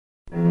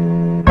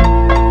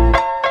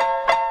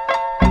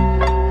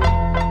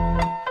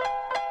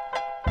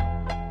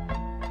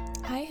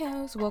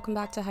loves. Welcome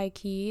back to High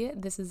Key.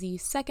 This is the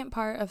second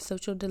part of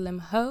Social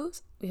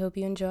Dilemmas. We hope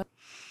you enjoy.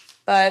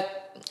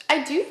 But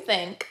I do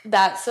think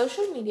that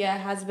social media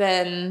has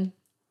been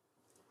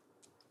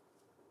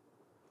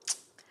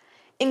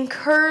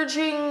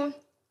encouraging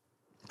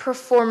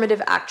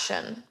performative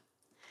action.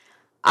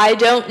 I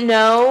don't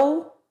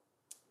know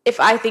if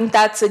I think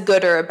that's a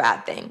good or a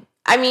bad thing.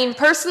 I mean,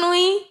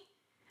 personally,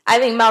 I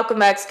think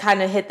Malcolm X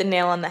kind of hit the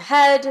nail on the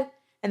head,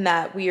 and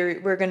that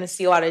we're going to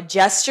see a lot of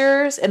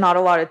gestures and not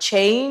a lot of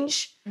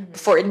change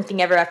before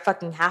anything ever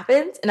fucking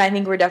happens. And I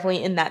think we're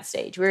definitely in that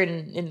stage. We're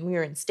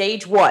in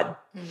stage one.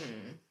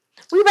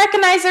 We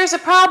recognize there's a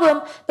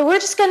problem, but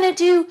we're just going to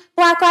do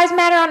Black Lives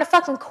Matter on a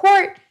fucking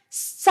court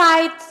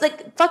side.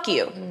 Like, fuck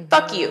you.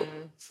 Fuck you.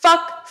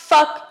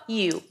 Fuck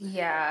you.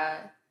 Yeah,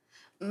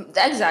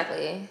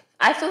 exactly.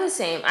 I feel the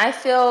same. I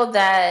feel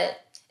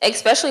that,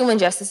 especially when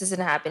justice isn't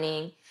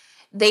happening,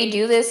 they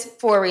do this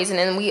for a reason,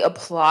 and we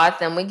applaud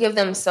them. We give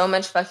them so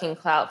much fucking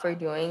clout for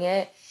doing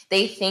it.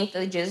 They think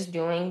that just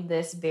doing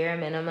this bare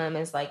minimum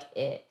is like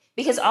it.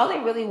 Because all they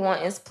really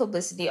want is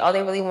publicity. All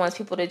they really want is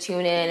people to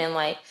tune in, and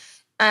like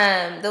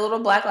the little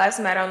Black Lives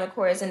Matter on the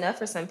court is enough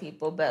for some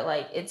people, but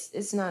like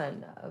it's not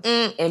enough.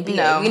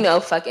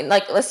 And fucking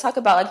like, let's talk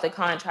about like the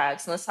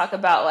contracts, and let's talk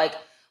about like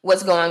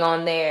what's going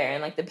on there,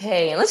 and like the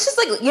pay, and let's just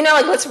like,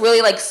 let's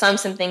really like sum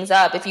some things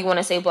up if you want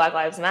to say Black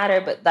Lives Matter,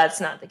 but that's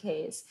not the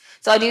case.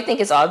 So I do think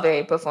it's all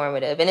very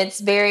performative, and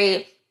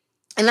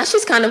and that's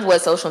just kind of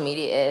what social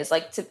media is.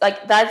 That's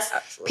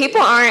Absolutely. People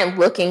aren't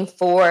looking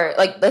for,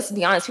 like, let's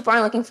be honest, people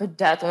aren't looking for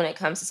death when it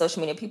comes to social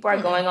media. People are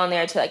going on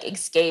there to like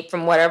escape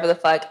from whatever the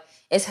fuck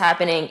is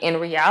happening in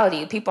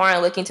reality. People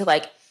aren't looking to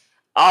like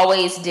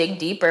always dig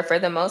deeper for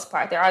the most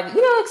part. There are,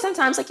 like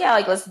sometimes like, yeah,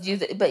 like let's do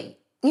that, but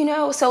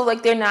so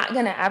like they're not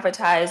going to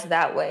advertise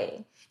that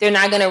way. They're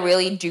not going to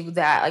really do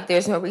that. Like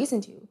there's no reason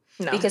to.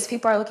 No. Because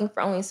people are looking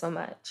for only so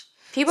much.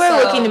 People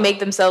are looking to make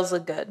themselves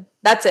look good.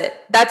 That's it.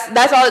 That's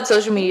all that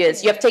social media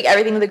is. You have to take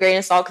everything with a grain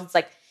of salt, because it's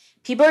like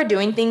people are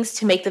doing things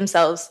to make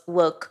themselves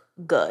look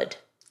good.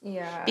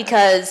 Yeah.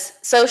 Because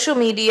social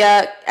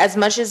media, as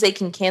much as they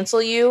can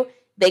cancel you,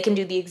 they can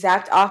do the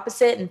exact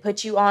opposite and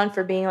put you on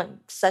for being like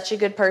such a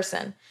good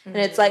person. And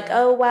it's like,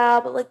 oh wow,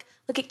 but like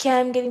look at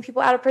Kim getting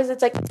people out of prison.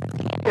 It's like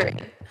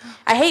pandering.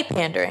 I hate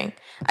pandering.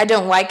 I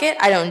don't like it.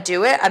 I don't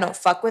do it. I don't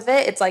fuck with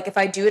it. It's like if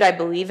I do it, I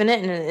believe in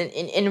it.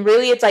 And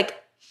really, it's like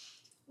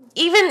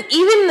even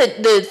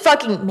the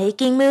fucking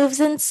making moves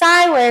in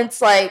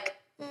silence. Like,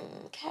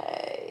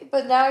 okay,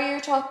 but now you're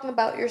talking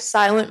about your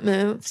silent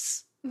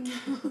moves,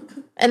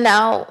 and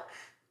now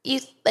you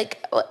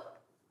like what?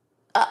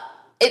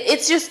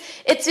 It's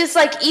just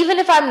like, even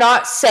if I'm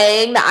not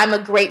saying that I'm a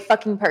great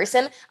fucking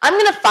person, I'm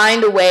going to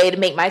find a way to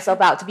make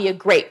myself out to be a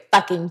great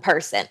fucking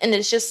person. And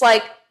it's just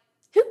like,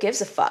 who gives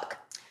a fuck?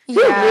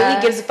 Yeah. Who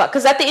really gives a fuck?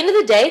 Because at the end of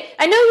the day,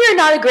 I know you're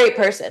not a great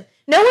person.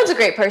 No one's a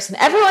great person.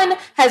 Everyone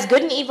has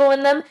good and evil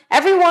in them.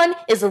 Everyone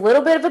is a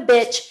little bit of a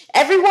bitch.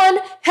 Everyone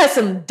has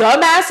some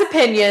dumbass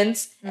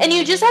opinions. And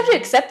you just have to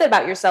accept that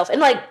about yourself and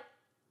like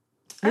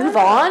move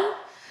on.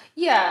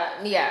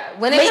 Yeah.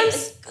 When it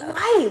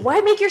comes, why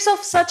make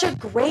yourself such a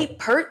great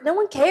person? No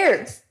one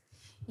cares.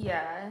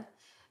 Yeah,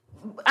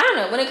 I don't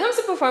know. When it comes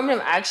to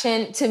performative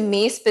action, to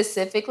me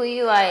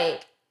specifically,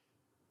 like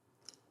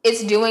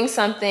it's doing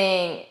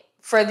something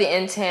for the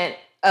intent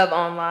of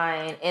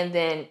online, and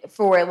then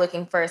for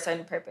looking for a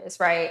certain purpose,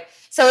 right?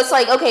 So it's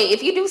like, okay,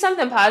 if you do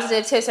something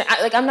positive to,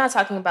 like, I'm not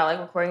talking about like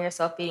recording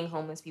yourself feeding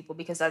homeless people,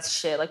 because that's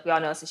shit. Like we all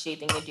know it's a shitty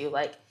thing to do.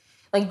 Like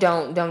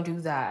don't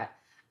do that.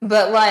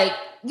 But like,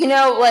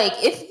 like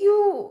if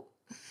you,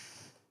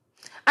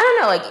 I don't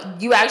know,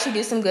 like you actually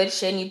do some good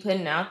shit and you put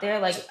it out there,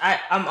 like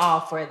I'm all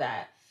for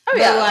that. Oh,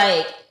 yeah. But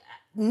like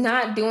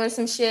not doing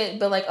some shit,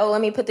 but like, oh, let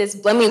me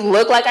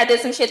look like I did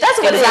some shit. That's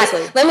what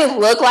exactly. It is. Let me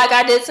look like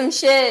I did some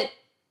shit.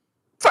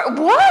 For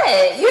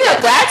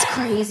what? That's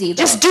crazy.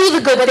 Though. Just do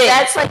the good thing.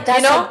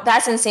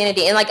 That's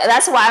insanity. And like,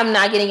 that's why I'm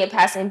not getting it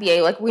past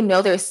NBA. Like, we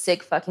know they're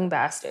sick fucking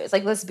bastards.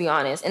 Like, let's be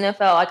honest.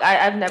 NFL, like,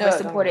 I've never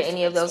supported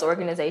any of those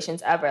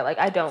organizations ever. Like,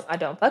 I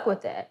don't fuck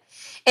with it.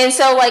 And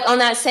so, like, on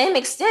that same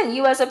extent,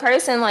 you as a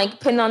person, like,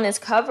 putting on this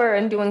cover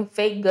and doing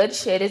fake good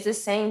shit is the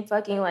same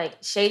fucking, like,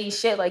 shady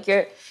shit. Like,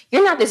 you're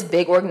not this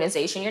big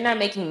organization. You're not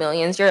making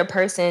millions. You're a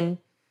person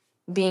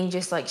being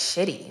just, like,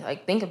 shitty.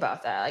 Like, think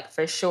about that. Like,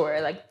 for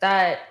sure. Like,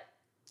 that...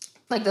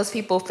 Like those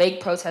people fake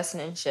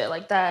protesting and shit,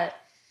 like that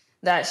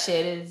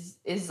shit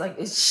is like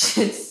it's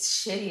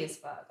shitty as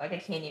fuck. Like I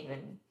can't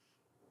even.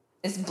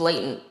 It's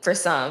blatant for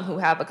some who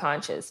have a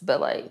conscience,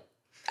 but like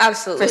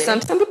absolutely for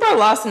some people are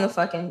lost in the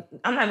fucking.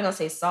 I'm not even gonna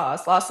say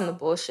sauce, lost in the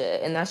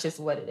bullshit, and that's just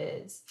what it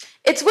is.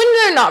 It's when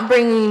they're not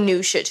bringing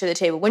new shit to the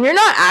table. When you're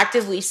not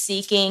actively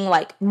seeking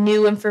like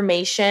new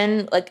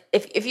information. Like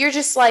if you're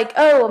just like,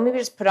 oh, well, maybe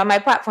just put it on my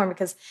platform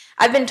because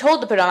I've been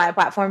told to put it on my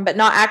platform, but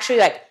not actually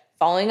like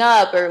following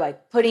up or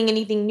like putting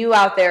anything new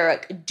out there,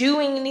 like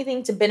doing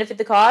anything to benefit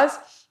the cause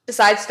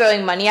besides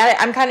throwing money at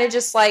it. I'm kind of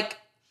just like,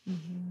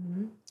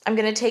 I'm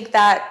going to take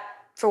that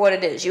for what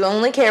it is. You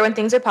only care when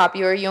things are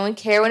popular. You only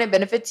care when it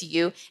benefits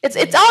you.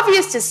 It's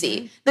obvious to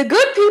see. The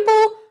good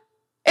people,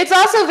 it's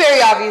also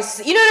very obvious.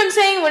 You know what I'm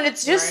saying? When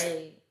it's just,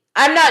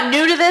 I'm not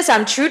new to this,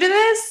 I'm true to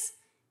this,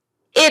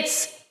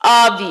 it's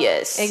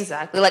obvious.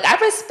 Exactly. Like, I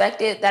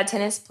respected that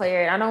tennis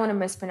player. I don't want to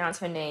mispronounce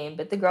her name,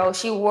 but the girl,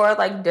 she wore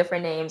like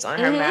different names on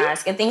her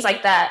mask and things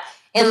like that.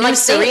 And like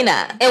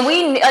Serena. And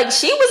we like,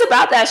 she was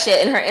about that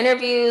shit in her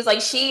interviews.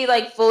 Like, she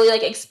like fully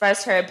like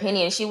expressed her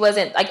opinion. She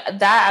wasn't like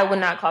that. I would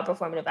not call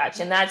performative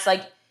action. That's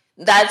like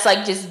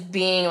just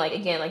being like,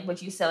 again, like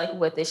what you said, like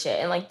with this shit.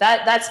 And like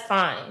that's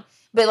fine.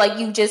 But like,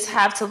 you just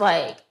have to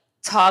like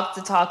talk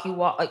the talk, you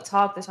walk, like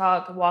talk the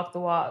talk, walk the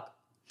walk.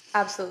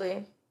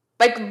 Absolutely.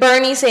 Like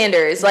Bernie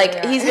Sanders,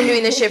 like he's been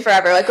doing this shit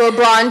forever. Like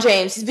LeBron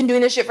James, he's been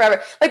doing this shit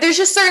forever. Like there's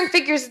just certain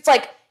figures. It's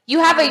like you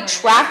have a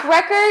track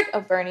record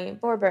of Bernie.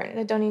 Poor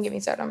Bernie. Don't even get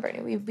me started on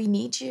Bernie. We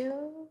need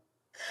you.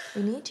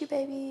 We need you,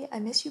 baby. I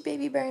miss you,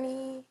 baby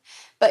Bernie.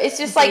 But it's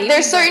just like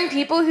there's certain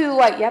people who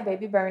like, yeah,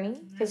 baby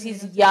Bernie, because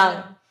he's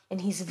young and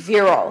he's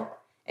virile,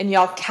 and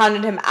y'all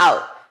counted him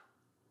out.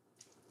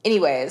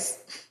 Anyways,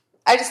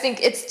 I just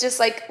think it's just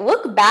like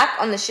look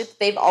back on the shit that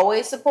they've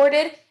always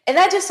supported, and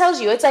that just tells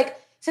you it's like.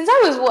 Since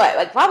I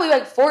was probably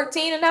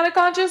 14 and not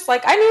conscious,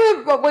 like I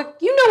knew, like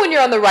you know when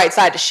you're on the right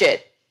side of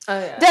shit. Oh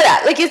yeah.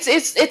 Dead like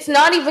it's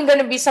not even going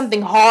to be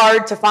something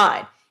hard to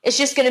find. It's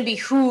just going to be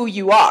who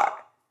you are,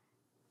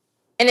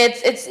 and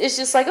it's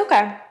just like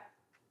okay,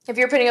 if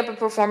you're putting up a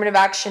performative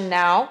action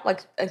now,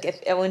 like if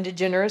Ellen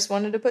DeGeneres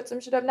wanted to put some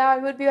shit up now, I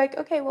would be like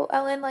okay, well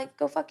Ellen, like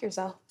go fuck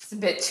yourself. It's a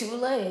bit too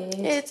late.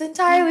 It's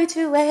entirely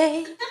too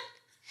late.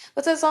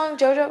 What's that song?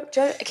 JoJo?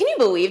 Can you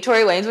believe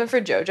Tory Lanez went for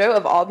JoJo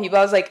of all people?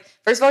 I was like,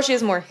 first of all, she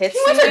has more hits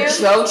than you.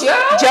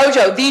 JoJo?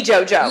 JoJo, the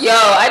JoJo. Yo,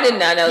 I did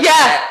not know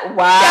that.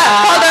 Wow.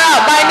 Yeah, called her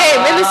out by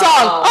name in the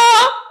song.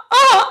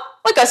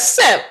 Like a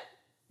simp.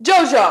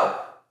 JoJo.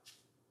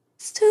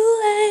 It's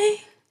too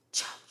late.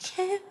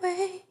 Can't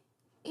wait.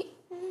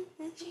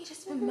 She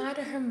just been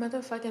minding her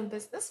motherfucking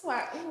business.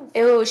 Why?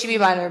 Ew, she be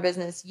minding her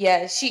business.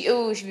 Yeah, she be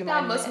minding that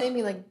almost made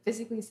me like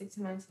physically sick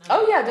to my stomach.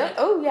 Oh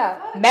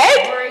yeah.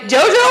 Meg,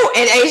 JoJo,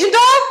 and Asian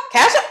Dog.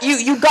 Cash up.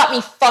 You got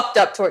me fucked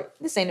up, Tori.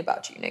 This ain't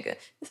about you, nigga.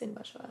 This ain't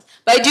about you.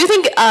 But I do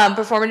think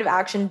performative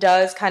action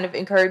does kind of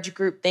encourage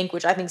groupthink,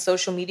 which I think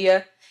social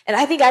media, and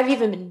I think I've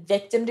even been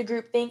victim to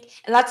groupthink,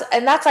 and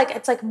that's like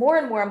it's like more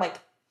and more. I'm like,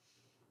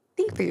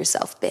 think for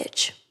yourself,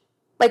 bitch.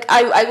 Like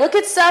I look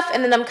at stuff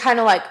and then I'm kind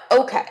of like,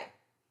 okay.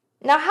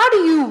 Now, how do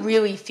you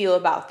really feel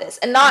about this?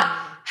 And not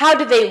how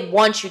do they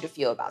want you to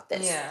feel about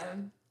this? Yeah.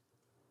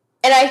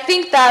 And I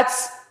think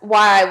that's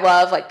why I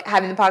love like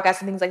having the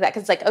podcast and things like that.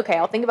 Because it's like, okay,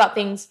 I'll think about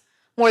things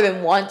more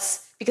than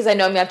once because I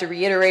know I'm going to have to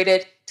reiterate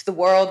it to the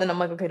world. And I'm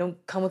like, okay, don't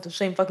come with the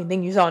same fucking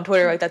thing you saw on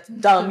Twitter. Like, that's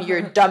dumb. You're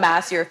a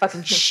dumbass. You're a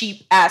fucking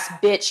sheep-ass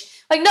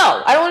bitch. Like,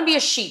 no, I don't want to be a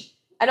sheep.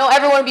 I don't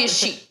ever want to be a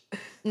sheep,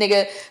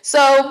 nigga.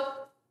 So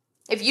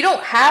if you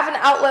don't have an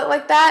outlet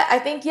like that, I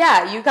think,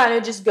 yeah, you kind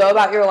of just go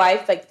about your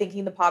life, like,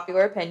 thinking the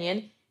popular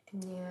opinion.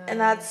 Yeah. And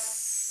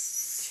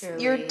that's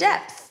truly your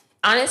depth.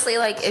 Honestly,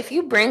 like, if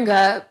you bring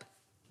up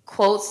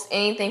quotes,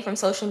 anything from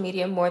social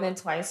media more than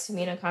twice to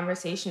me in a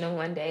conversation in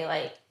one day,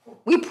 like,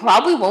 we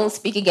probably won't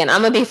speak again.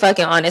 I'm going to be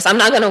fucking honest. I'm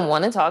not going to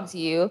want to talk to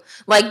you.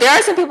 Like, there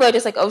are some people that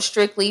just, like,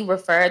 strictly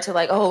refer to,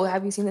 like, oh,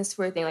 have you seen this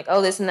Twitter thing? Like,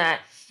 oh, this and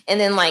that. And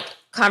then, like,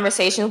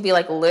 conversation will be,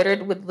 like,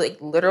 littered with, like,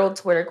 literal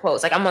Twitter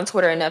quotes. Like, I'm on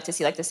Twitter enough to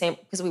see, like, the same,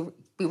 because we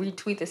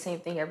retweet the same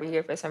thing every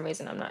year for some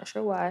reason. I'm not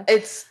sure why.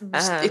 It's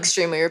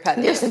extremely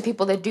repetitive. There's some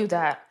people that do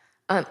that,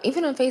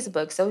 even on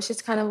Facebook. So it's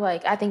just kind of,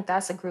 like, I think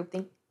that's a group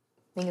thing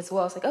as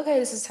well. It's like, okay,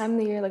 this is time of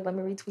the year. Like, let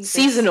me retweet this.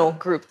 Seasonal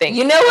group thing.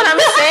 You know what I'm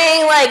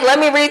saying? Like, let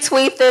me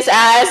retweet this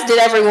as did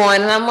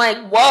everyone. And I'm like,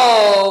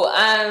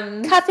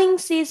 whoa. Cuffing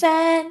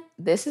season.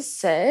 This is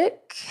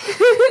sick.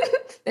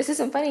 This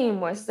isn't funny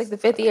anymore. It's like the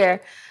 5th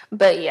year.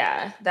 But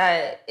yeah,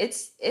 that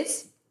it's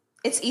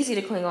easy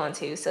to cling on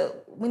to. So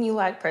when you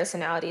lack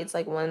personality, it's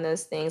like one of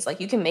those things. Like,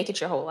 you can make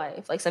it your whole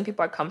life. Like, some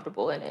people are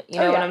comfortable in it. You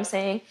know what I'm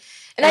saying?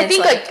 And I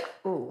think like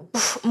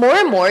more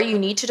and more you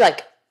need to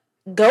like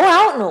go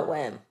out on a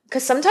limb.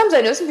 Because sometimes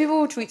I know some people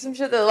who tweet some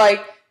shit that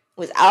like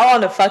was out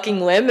on a fucking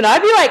limb, and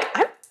I'd be like,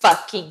 I'm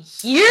fucking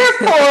here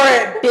for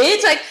it,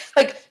 bitch.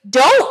 Like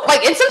don't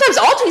like. And sometimes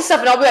I'll tweet stuff,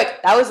 and I'll be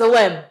like, that was a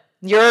limb.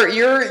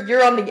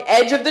 You're on the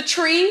edge of the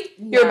tree.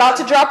 You're about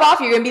to drop off.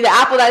 You're gonna be the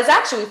apple that is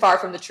actually far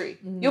from the tree.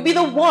 You'll be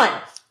the one.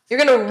 You're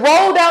gonna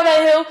roll down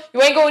that hill.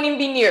 You ain't going to even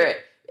be near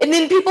it. And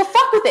then people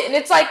fuck with it, and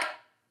it's like,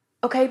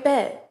 okay,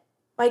 bet.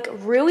 Like,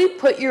 really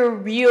put your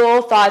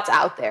real thoughts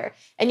out there.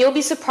 And you'll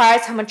be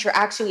surprised how much you're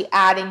actually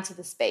adding to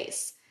the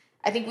space.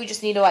 I think we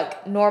just need to,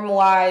 like,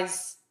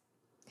 normalize.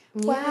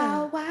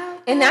 Yeah.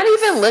 Wow. And not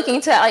even looking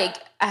to, like,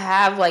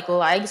 have, like,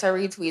 likes or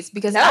retweets.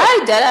 Because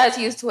I deadass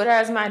use Twitter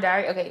as my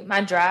diary. Okay,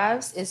 my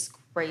drives is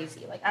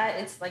crazy. Like,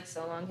 it's, like,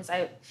 so long. Because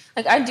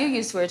I do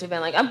use Twitter to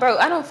vent. Like, I'm broke.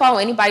 I don't follow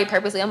anybody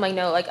purposely. I'm like,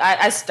 no. Like,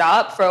 I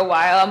stopped for a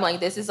while. I'm like,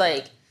 this is,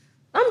 like,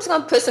 I'm just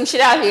going to put some shit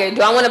out here.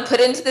 Do I want to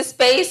put it into the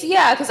space?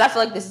 Yeah, because I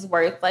feel like this is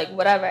worth, like,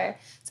 whatever.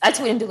 I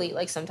tweet and delete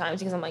like sometimes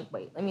because I'm like,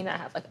 wait, let me not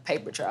have like a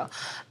paper trail.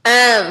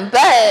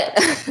 But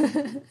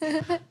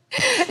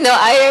no,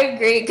 I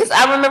agree because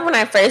I remember when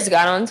I first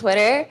got on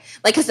Twitter,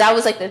 like, because that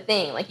was like the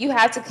thing, like you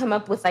had to come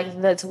up with like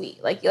the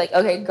tweet, like you're like,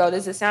 okay, girl,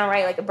 does it sound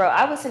right? Like, bro,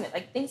 I was sending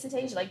like things to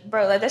Tasia, like,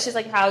 bro, like that's just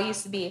like how it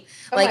used to be.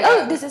 Like,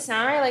 does it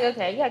sound right? Like,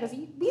 okay, yeah, because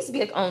we used to be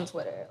like on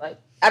Twitter, like.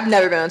 I've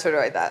never been on Twitter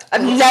like that.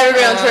 I've never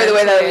been on Twitter the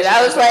way that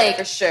I was like,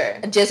 for sure.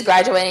 Just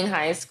graduating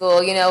high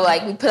school, you know,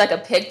 like we put like a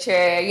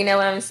picture, you know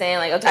what I'm saying?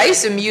 Like, okay, I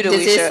used to mute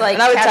Alicia, like,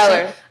 and I would tell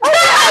her. Oh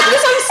yeah,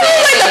 that's what I'm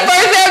saying. Like the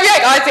first day, I'd be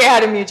like, oh, I say how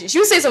to mute you. She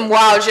would say some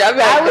wild shit. I'd be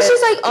like, I was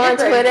just like on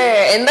Twitter,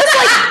 and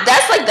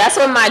that's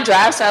what my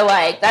drafts are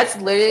like. That's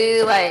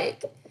literally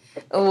like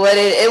what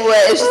it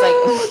was. It's just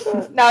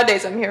like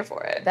nowadays I'm here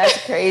for it.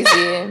 That's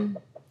crazy.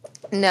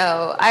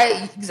 No,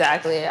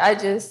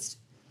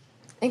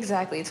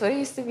 Exactly. Twitter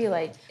used to be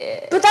like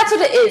it. But that's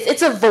what it is.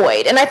 It's a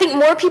void. And I think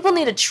more people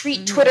need to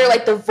treat Twitter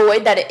like the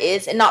void that it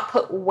is and not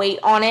put weight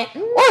on it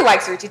or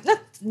likes or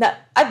retweets. No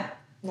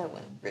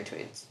one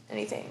retweets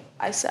anything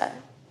I said.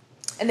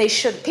 And they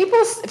should.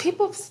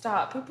 People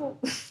stop.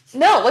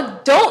 No,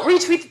 like don't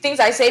retweet the things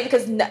I say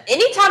because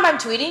anytime I'm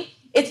tweeting,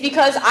 it's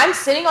because I'm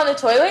sitting on the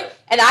toilet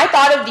and I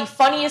thought of the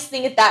funniest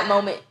thing at that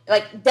moment.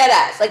 Like dead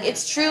ass. Like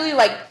it's truly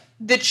like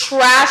the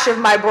trash of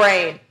my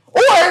brain.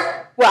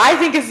 Or what I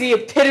think is the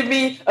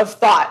epitome of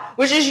thought,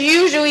 which is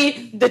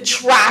usually the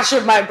trash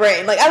of my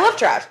brain. Like, I love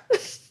trash.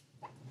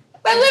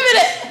 I live in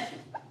it.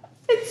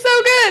 It's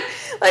so good.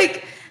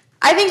 Like,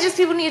 I think just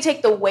people need to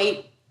take the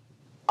weight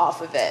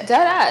off of it.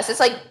 Dead ass. It's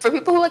like, for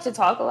people who like to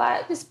talk a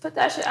lot, just put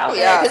that shit out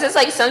there. Because it's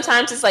like,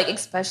 sometimes it's like,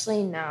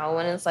 especially now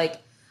when it's like,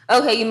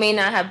 okay, you may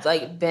not have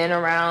like been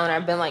around or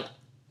been like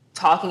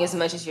talking as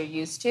much as you're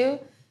used to.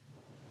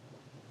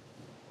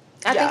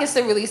 I think it's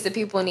the release that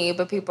people need,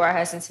 but people are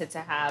hesitant to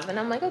have. And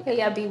I'm like, okay,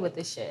 yeah, be with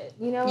the shit.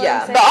 You know what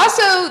I'm saying? But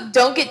also,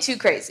 don't get too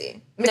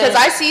crazy. Because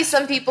I see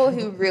some people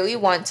who really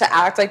want to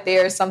act like they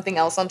are something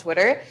else on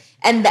Twitter.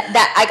 And I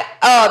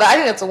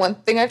think that's the one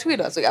thing I tweeted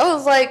last week. I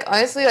was like,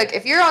 honestly, like,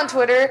 if you're on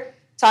Twitter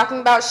talking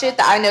about shit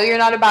that I know you're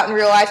not about in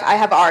real life, I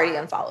have already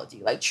unfollowed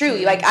you. Like,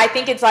 truly. Like, I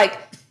think it's like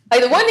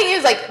the one thing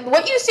is, like,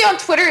 what you see on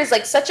Twitter is,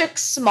 like, such a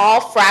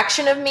small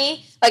fraction of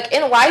me. Like,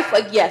 in life,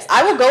 like, yes,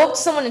 I will go up to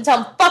someone and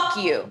tell them, fuck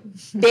you,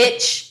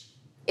 bitch.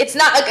 It's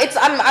not, like,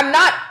 I'm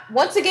not,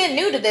 once again,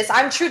 new to this.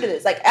 I'm true to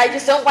this. Like, I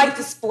just don't like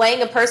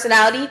displaying a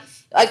personality,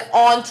 like,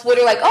 on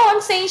Twitter, like, oh, I'm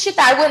saying shit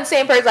that I wouldn't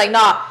say in person. Like,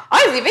 nah,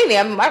 honestly, if anything,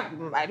 I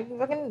might even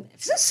fucking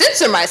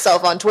censor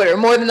myself on Twitter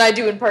more than I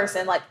do in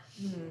person. Like,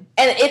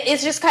 and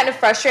it's just kind of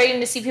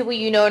frustrating to see people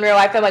you know in real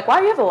life. I'm like, wow,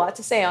 you have a lot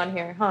to say on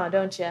here, huh,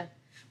 don't you?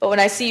 But when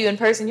I see you in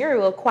person, you're a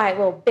little quiet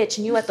little bitch,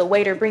 and you let the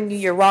waiter bring you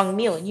your wrong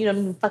meal, and you don't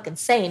even fucking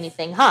say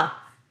anything, huh?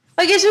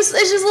 Like, it's just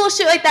little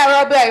shit like that where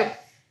I'll be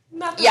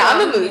like, yeah,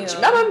 I'm a mooch.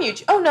 I'm a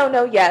mooch. Oh,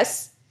 no,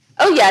 yes.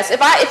 Oh, yes. If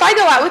I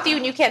go out with you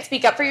and you can't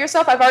speak up for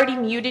yourself, I've already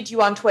muted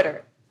you on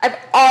Twitter. I've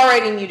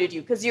already muted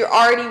you because you're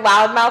already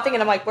loud-mouthing,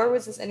 and I'm like, where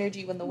was this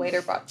energy when the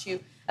waiter brought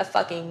you a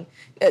fucking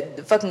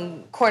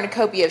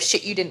cornucopia of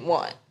shit you didn't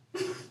want?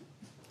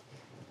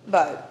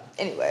 But...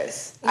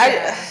 anyways,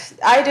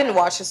 I didn't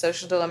watch The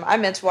Social Dilemma. I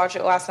meant to watch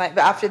it last night,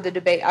 but after the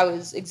debate, I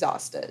was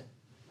exhausted.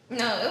 No,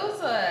 it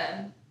was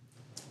I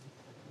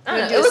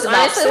don't know. It was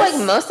honestly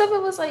like most of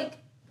it was like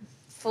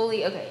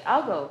fully okay.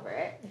 I'll go over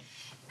it.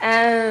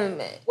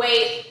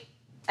 Wait,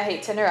 I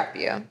hate to interrupt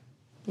you.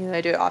 You know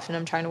I do it often.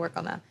 I'm trying to work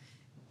on that.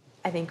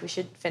 I think we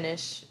should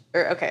finish,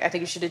 I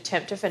think we should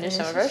attempt to finish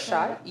some of our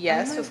shot.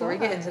 Yes, before we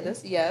get into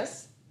this.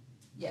 Yes,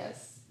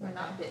 we're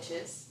not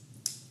bitches.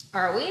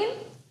 Are we?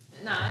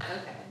 Not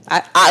okay.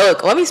 I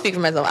look, let me speak for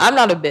myself. I'm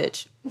not a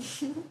bitch.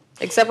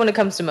 Except when it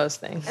comes to most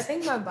things. I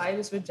think my body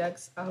just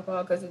rejects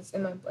alcohol because it's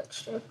in my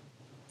bloodstream.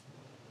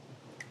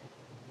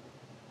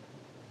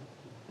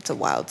 It's a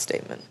wild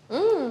statement.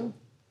 I've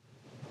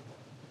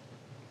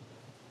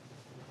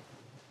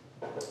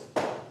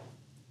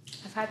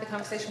had the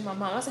conversation with my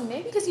mom. I was like,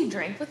 maybe because you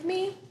drank with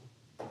me,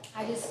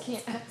 I just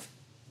can't.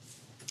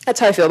 That's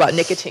how I feel about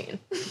nicotine.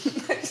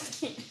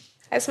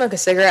 I smoke a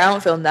cigarette. I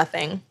don't feel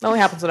nothing. It only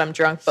happens when I'm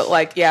drunk. But,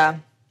 like, yeah.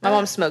 My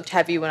mom smoked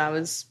heavy when I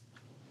was,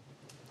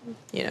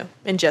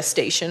 in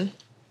gestation.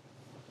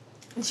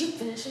 Did you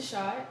finish a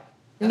shot?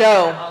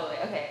 No. Not all the way.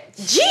 Okay.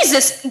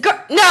 Jesus. No,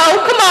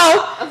 come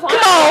on. Come on.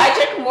 I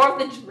drink more of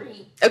the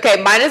drink.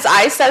 Okay, mine is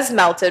ice as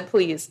melted,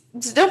 please.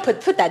 Just don't put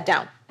that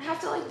down. I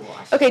have to, like,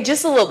 wash Okay,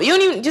 just a little bit. You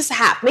don't even, just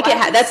half. Make it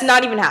half. That's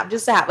not even half.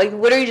 Just a half. Like,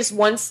 literally just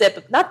one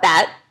sip. Not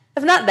that.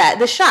 If not that.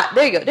 The shot.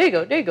 There you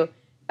go. Okay,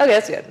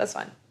 that's good. That's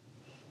fine.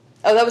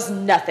 Oh, that was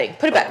nothing.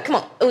 Put it back. Come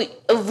on.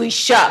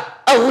 Alicia.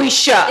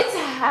 It's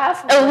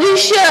half.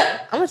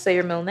 Alicia. I'm going to say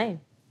your middle name.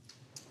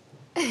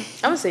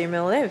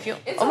 If you.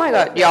 Oh my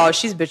God. Y'all,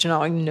 she's bitching out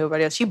like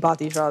nobody else. She bought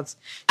these shots.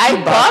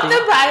 I bought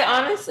them, but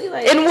I honestly,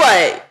 like. In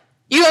what?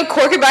 You gonna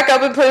cork it back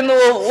up and put in the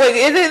little. Wait,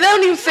 they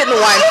don't even fit in the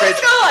wine fridge.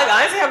 I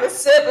honestly have a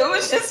sip. It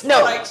was just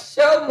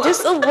show much.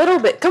 Just a little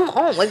bit. Come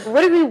on. Like,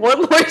 what do we want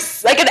more?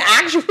 Like an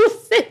actual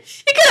sip.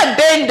 It could have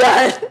been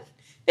done.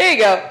 There you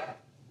go.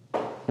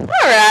 All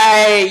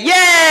right.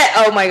 Yeah.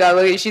 Oh my God.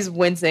 Look, she's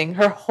wincing.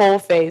 Her whole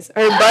face.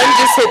 Her bun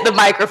just hit the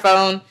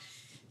microphone.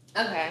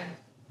 Okay.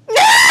 Oh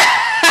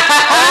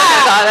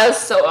my God, that was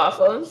so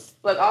awful.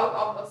 Look,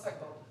 I'll start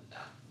going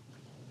down.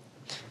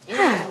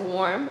 It's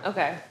warm.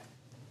 Okay.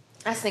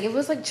 I was thinking it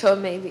was like chill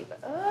maybe,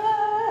 but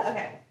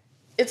okay.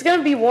 It's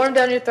gonna be warm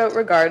down your throat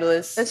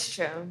regardless. That's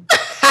true. All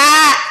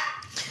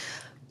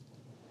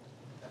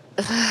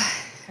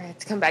right,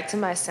 to come back to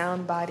my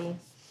sound body.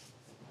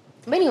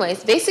 But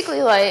anyways,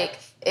 basically, like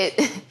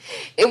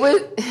it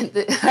was.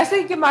 I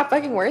think get my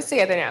fucking words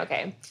together now.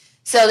 Okay,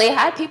 so they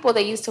had people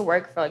that used to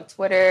work for like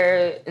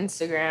Twitter,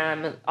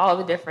 Instagram, and all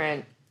the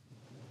different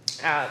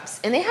apps,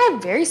 and they had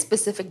very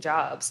specific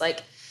jobs.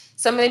 Like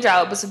some of the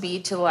jobs would be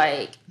to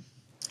like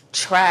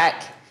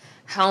track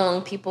how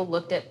long people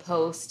looked at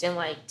posts and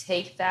like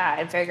take that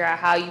and figure out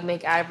how you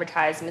make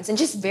advertisements and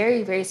just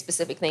very, very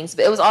specific things.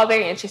 But it was all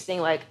very interesting.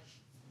 Like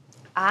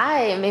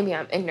maybe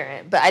I'm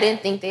ignorant, but I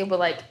didn't think they would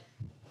like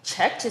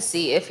check to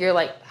see if you're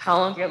like how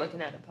long you're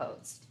looking at a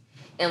post.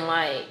 And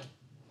like,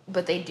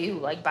 but they do,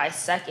 like by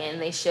second,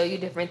 they show you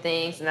different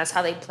things and that's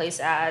how they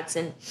place ads.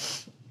 And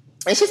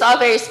it's just all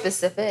very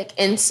specific.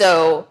 And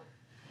so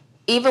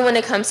even when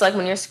it comes to like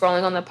when you're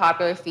scrolling on the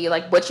popular feed,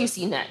 like what you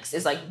see next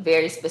is like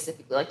very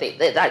specifically like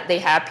they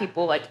have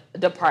people like a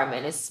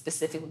department is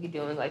specifically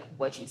doing like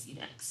what you see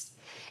next.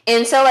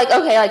 And so like,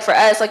 okay, like for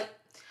us, like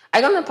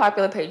I go on the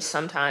popular page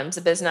sometimes,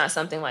 but it's not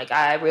something like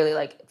I really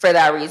like for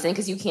that reason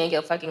because you can't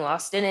get fucking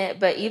lost in it.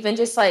 But even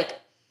just like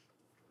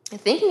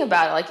thinking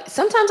about it, like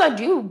sometimes I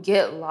do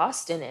get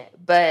lost in it,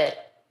 but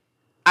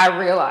I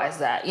realize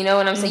that, you know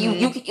what I'm saying?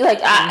 Mm-hmm. You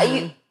like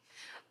you.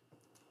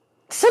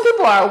 Some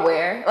people are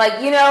aware,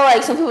 like, you know,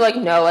 like some people like,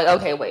 no, like,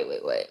 okay,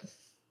 wait.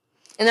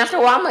 And after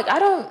a while, I'm like, I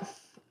don't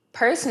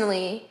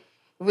personally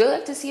really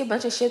like to see a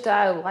bunch of shit that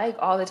I like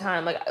all the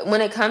time. Like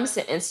when it comes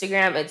to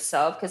Instagram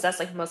itself, because that's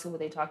like mostly what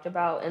they talked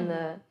about in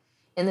the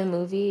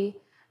movie.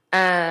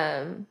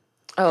 I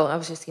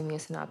was just giving you a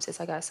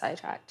synopsis. I got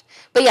sidetracked.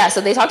 But yeah,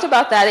 so they talked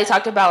about that. They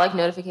talked about like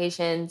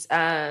notifications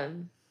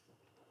and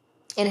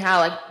how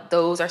like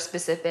those are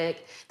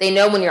specific. They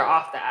know when you're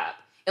off the app.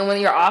 And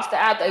when you're off the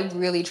app, they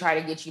really try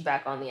to get you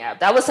back on the app.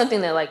 That was something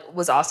that like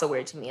was also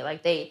weird to me.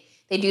 Like they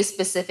do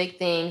specific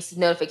things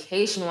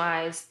notification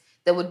wise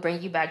that would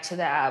bring you back to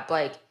the app.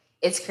 Like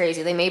it's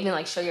crazy. They may even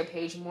like show your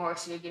page more,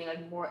 so you're getting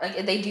like more.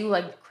 Like they do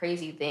like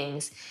crazy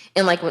things.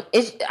 And like when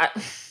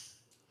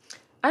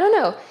I don't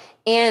know.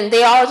 And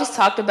they all just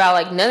talked about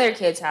like none of their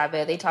kids have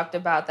it. They talked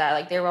about that.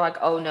 Like they were like,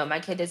 oh no, my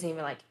kid doesn't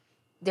even like.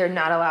 They're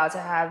not allowed to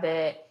have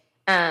it.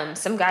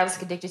 Some guy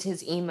was addicted to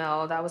his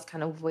email. That was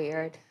kind of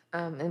weird.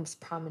 And it was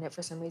prominent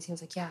for some reason. He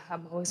was like, yeah,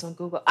 I'm always on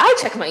Google. I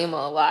check my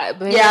email a lot.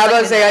 But yeah, I was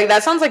going to say, like,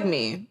 that sounds like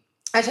me.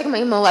 I check my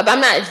email a lot, but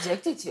I'm not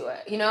addicted to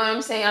it. You know what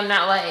I'm saying? I'm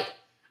not like,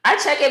 I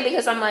check it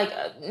because I'm like,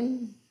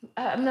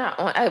 I'm not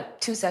on, I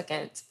have 2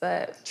 seconds,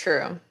 but.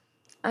 True.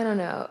 I don't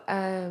know.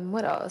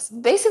 What else?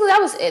 Basically,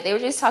 that was it. They were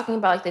just talking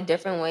about, like, the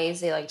different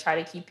ways they, like,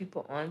 try to keep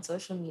people on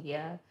social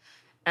media.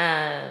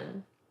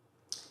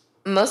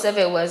 Most of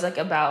it was like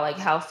about like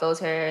how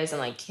filters and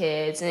like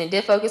kids, and it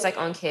did focus like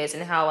on kids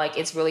and how like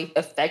it's really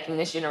affecting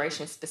this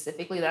generation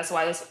specifically. That's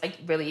why this like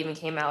really even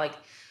came out. Like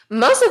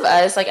most of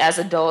us like as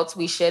adults,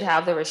 we should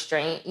have the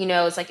restraint, you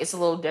know, it's like it's a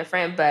little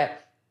different, but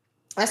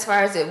as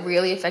far as it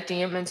really affecting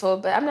your mental,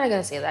 but I'm not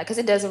gonna say that because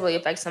it doesn't really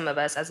affect some of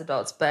us as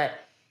adults. But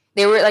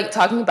they were like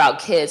talking about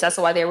kids. That's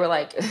why they were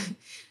like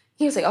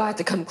he was like, oh, I have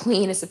to come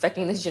clean. It's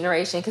affecting this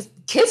generation because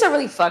kids are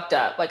really fucked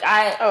up. Like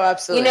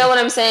absolutely. You know what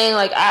I'm saying?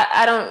 Like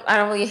I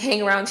don't really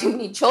hang around too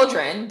many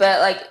children, but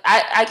like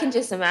I can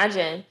just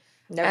imagine.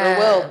 Never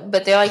will.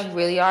 But they like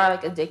really are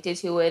like addicted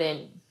to it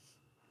and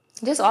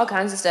just all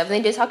kinds of stuff. And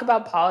they did talk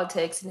about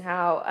politics and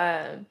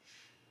how,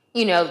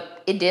 you know,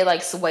 it did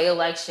like sway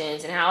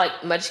elections and how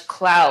like much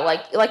clout,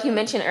 like you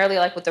mentioned earlier,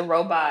 like with the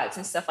robots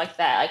and stuff like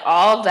that. Like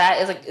all of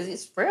that is like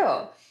it's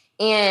real.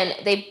 And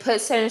they put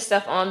certain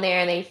stuff on there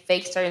and they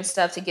fake certain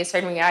stuff to get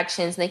certain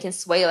reactions and they can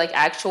sway like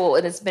actual,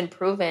 and it's been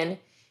proven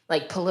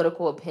like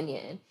political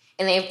opinion.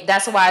 And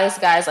that's why this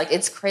guy's like,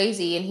 it's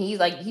crazy. And he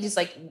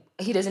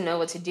doesn't know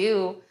what to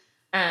do.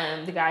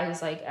 The guy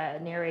who's like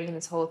narrating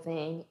this whole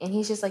thing. And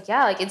he's just like,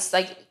 yeah, like, it's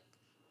a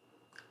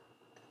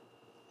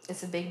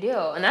big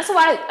deal. And that's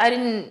why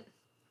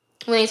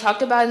when they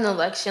talked about an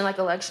election, like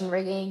election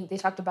rigging, they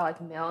talked about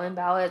like mail-in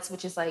ballots,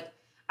 which is like,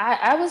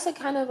 I was like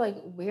kind of like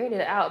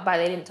weirded out by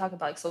they didn't talk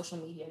about like social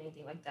media and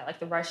anything like that, like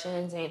the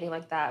Russians and anything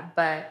like that.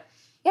 But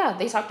yeah,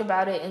 they talked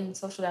about it in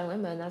Social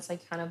Dilemma, and that's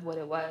like kind of what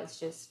it was,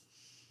 just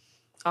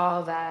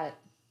all that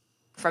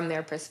from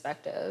their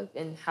perspective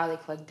and how they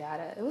collect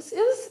data. It was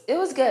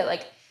good.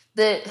 Like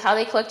how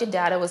they collected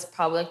data was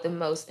probably like the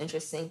most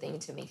interesting thing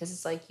to me because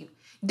it's like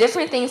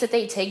different things that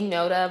they take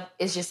note of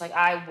is just like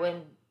I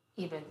wouldn't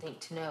even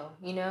think to know,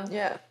 you know?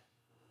 Yeah.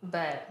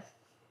 But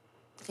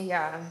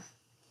yeah.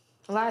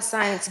 A lot of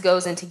science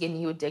goes into getting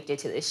you addicted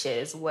to this shit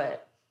is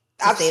what.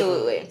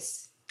 Absolutely.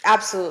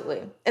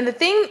 Absolutely. And the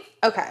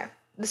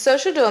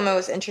Social Dilemma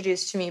was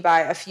introduced to me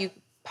by a few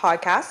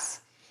podcasts.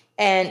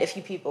 and a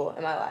few people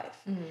in my life.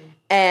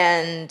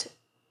 And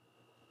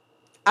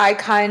I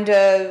kind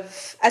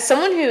of, as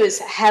someone who is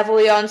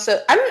heavily on,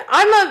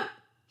 I'm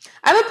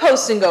a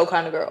post and go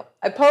kind of girl.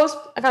 I post,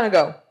 I kind of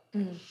go.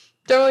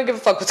 Don't really give a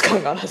fuck what's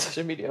going on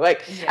social media.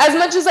 Like, as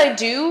much as I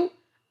do,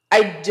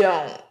 I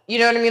don't. You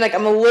know what I mean? Like,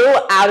 I'm a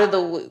little out of the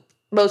loop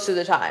most of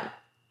the time.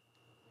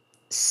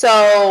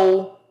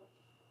 So,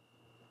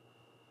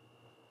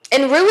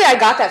 and really I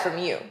got that from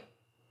you.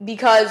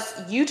 Because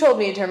you told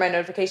me to turn my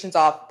notifications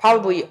off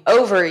probably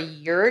over a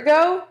year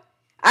ago.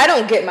 I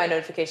don't get my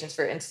notifications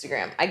for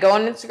Instagram. I go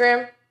on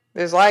Instagram,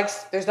 there's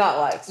likes, there's not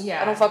likes.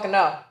 Yeah. I don't fucking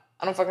know.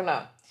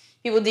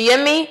 People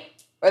DM me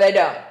or they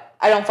don't.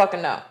 I don't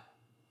fucking know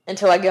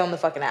until I get on the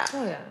fucking app.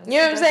 Oh, yeah. You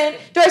know what I'm saying?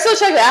 Do I still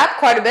check the app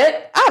quite a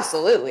bit?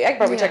 Absolutely. I can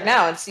probably check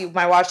now and see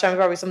my watch time is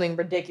probably something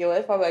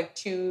ridiculous. Probably like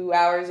 2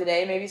 hours a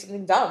day. Maybe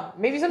something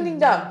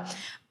dumb.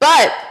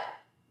 But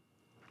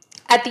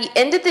at the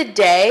end of the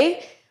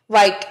day,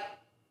 like,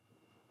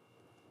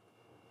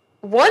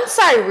 once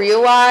I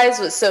realized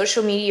what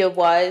social media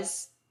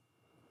was,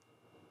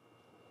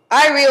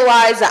 I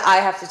realized that I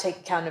have to take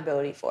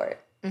accountability for it.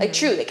 Like,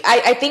 truly. Like,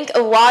 I think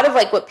a lot of,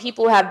 like, what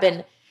people have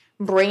been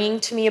bringing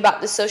to me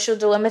about the social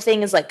dilemma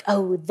thing is, like,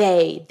 oh,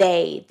 they.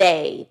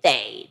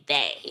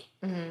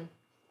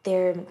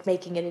 They're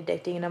making it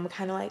addicting. And I'm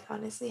kind of like,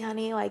 honestly,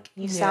 honey, like,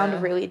 you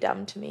sound really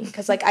dumb to me.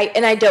 Because, like,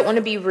 I don't want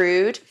to be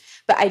rude,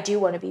 but I do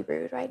want to be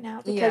rude right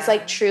now. Because,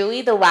 like,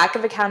 truly, the lack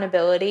of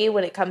accountability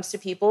when it comes to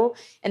people,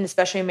 and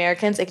especially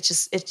Americans,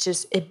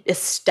 it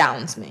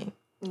astounds me.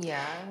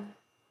 Yeah.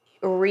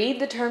 Read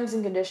the terms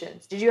and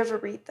conditions. Did you ever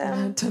read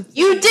them?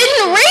 You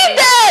didn't read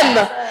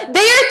them!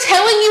 They are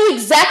telling you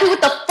exactly what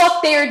the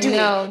fuck they are doing.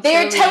 No, they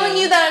are telling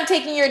you that I'm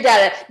taking your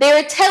data. They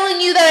are telling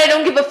you that I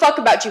don't give a fuck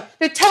about you.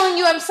 They're telling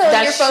you I'm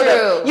selling your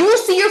photo. True. You will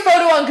see your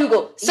photo on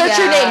Google. Search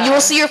your name. You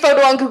will see your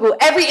photo on Google.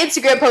 Every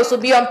Instagram post will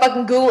be on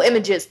fucking Google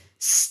Images.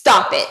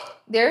 Stop it.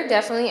 There are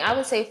definitely, I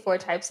would say, 4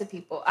 types of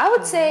people. I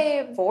would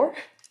say 4?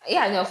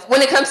 Yeah, no.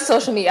 When it comes to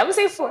social media, I would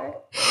say 4. And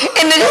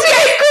then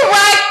it's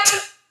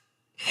correct.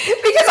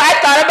 Because I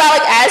thought about,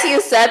 like, as you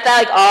said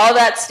that, like, all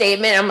that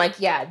statement, I'm like,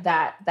 yeah,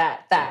 that.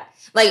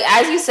 Like,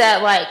 as you said,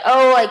 like,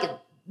 oh, like,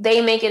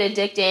 they make it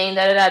addicting,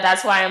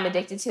 that's why I'm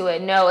addicted to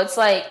it. No, it's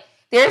like,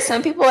 there are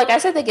some people, like I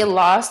said, that get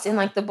lost in,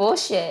 like, the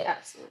bullshit.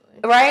 Absolutely.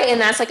 Right? And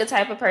that's, like, a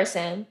type of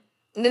person.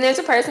 And then there's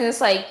a person that's,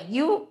 like,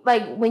 you,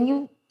 like, when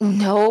you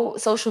know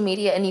social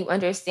media and you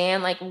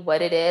understand, like,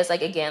 what it is,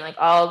 like, again, like,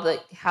 all the,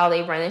 how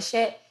they run and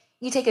shit,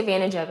 you take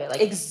advantage of it, like,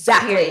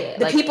 exactly. Period.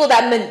 The like, people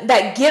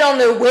that get on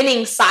the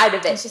winning side of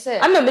it. That's just it.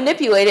 I'm gonna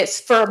manipulate it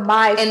for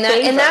my favor.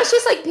 And that's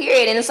just, like,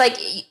 period. And it's like,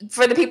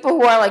 for the people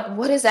who are like,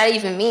 what does that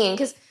even mean?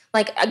 Because,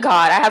 like,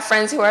 God, I have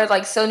friends who are,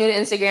 like, so new to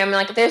Instagram and,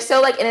 like, they're so,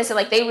 like, innocent.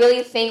 Like, they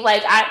really think,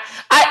 like, I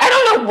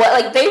don't know what,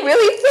 like, they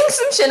really think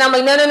some shit. And I'm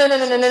like, no.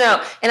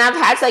 And I've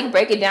had to, like,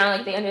 break it down,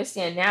 like, they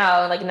understand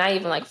now, like, not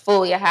even, like,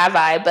 fully have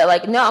I, but,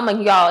 like, no, I'm like,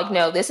 y'all, like,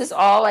 no, this is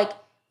all, like,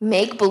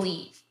 make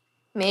believe.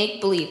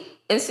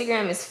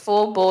 Instagram is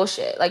full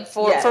bullshit, like,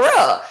 for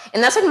real.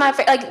 And that's, like, my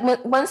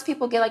like, once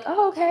people get, like,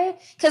 oh, okay,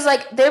 because,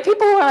 like, there are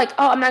people who are like,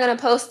 oh, I'm not gonna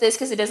post this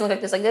because it doesn't look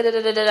like this, like,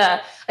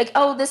 like,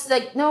 oh, this is,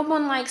 like, no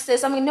one likes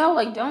this. I mean, no,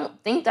 like,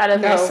 don't think that of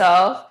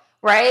yourself,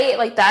 right?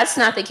 Like, that's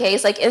not the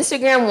case. Like,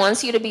 Instagram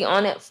wants you to be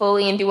on it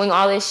fully and doing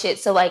all this shit.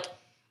 So, like,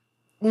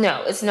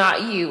 no, it's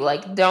not you.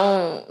 Like,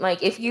 don't,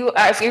 like, if you're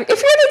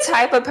the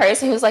type of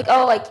person who's like,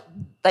 oh, like.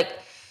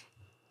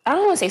 I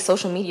don't want to say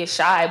social media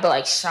shy, but,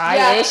 like,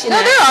 shy-ish. Yeah.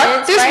 No, there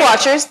are. There's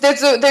watchers. There's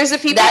the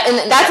people.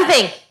 That's the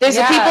thing. There's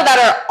the people that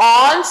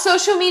are on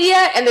social media,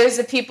 and there's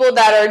the people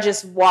that are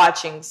just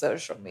watching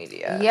social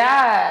media.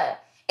 Yeah.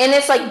 And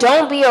it's like,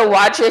 don't be a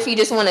watcher if you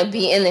just want to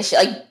be in the shit.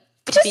 Like,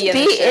 just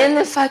be in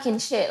the fucking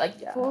shit.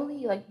 Like,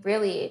 fully, like,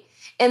 really.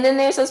 And then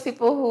there's those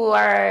people who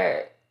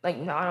are, like,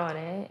 not on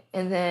it.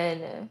 And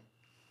then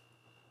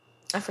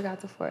I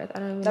forgot the 4th. I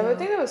don't even know. I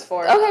think that was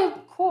 4. Okay,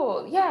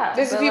 cool. Yeah.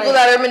 There's the people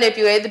that are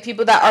manipulated, the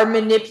people that are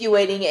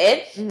manipulating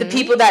it, the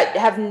people that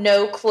have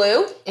no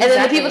clue, and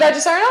then the people that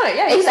just aren't on it.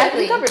 Yeah,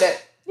 exactly.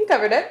 You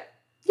covered it.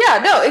 Yeah,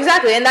 no,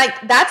 exactly. And,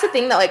 like, that's the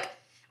thing that, like,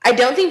 I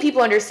don't think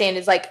people understand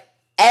is, like,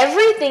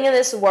 everything in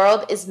this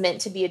world is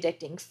meant to be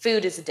addicting.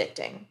 Food is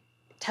addicting.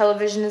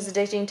 Television is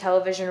addicting.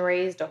 Television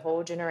raised a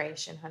whole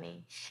generation,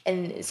 honey.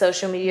 And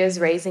social media is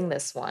raising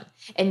this one.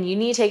 And you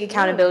need to take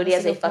accountability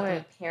as a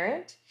fucking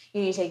parent.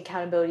 You need to take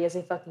accountability as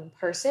a fucking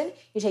person.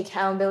 You take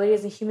accountability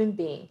as a human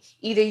being.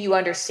 Either you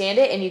understand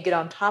it and you get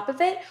on top of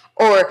it,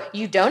 or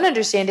you don't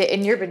understand it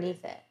and you're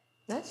beneath it.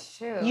 That's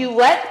true. You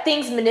let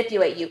things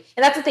manipulate you.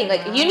 And that's the thing.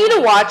 Like, you need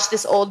to watch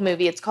this old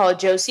movie. It's called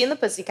Josie and the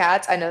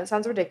Pussycats. I know that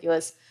sounds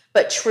ridiculous.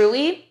 But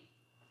truly,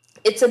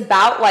 it's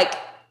about, like,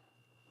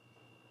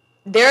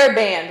 they're a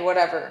band,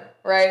 whatever,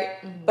 right?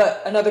 Mm-hmm.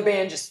 But another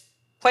band just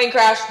plane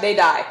crash, they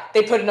die.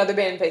 They put another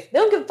band in place. They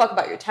don't give a fuck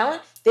about your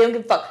talent. They don't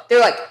give a fuck. They're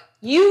like,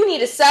 you need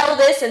to sell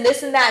this and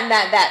this and that and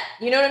that.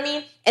 You know what I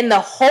mean? And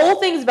the whole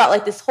thing's about,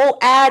 like, this whole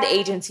ad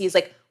agency is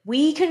like,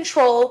 we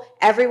control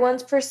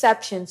everyone's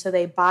perception so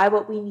they buy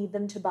what we need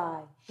them to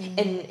buy. Mm-hmm.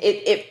 And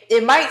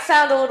it might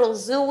sound a little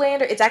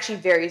Zoolander. It's actually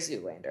very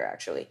Zoolander,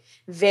 actually.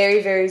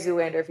 Very, very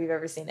Zoolander if you've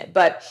ever seen it.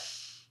 But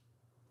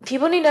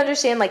people need to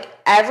understand, like,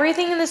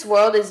 everything in this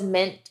world is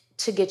meant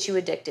to get you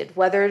addicted.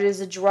 Whether it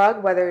is a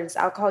drug, whether it's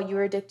alcohol,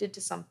 you're addicted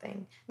to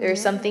something. There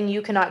is something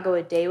you cannot go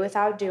a day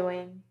without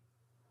doing.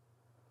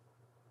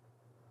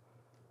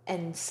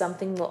 And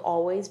something will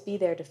always be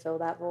there to fill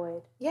that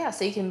void. Yeah,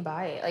 so you can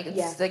buy it. Like,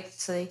 it's like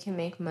so they can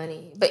make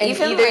money. But and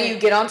even either you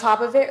get on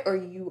top of it or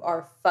you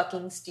are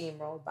fucking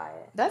steamrolled by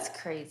it. That's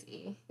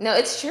crazy. No,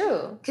 it's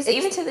true. Because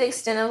even to the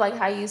extent of, like,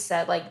 how you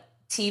said, like,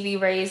 TV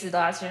raised the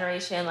last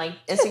generation, like,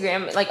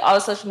 Instagram, like, all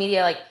the social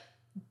media, like,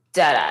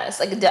 dead ass.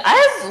 Like,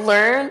 I've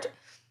learned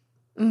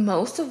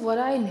most of what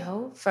I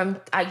know from,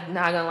 I'm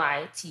not gonna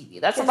lie, TV.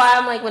 That's why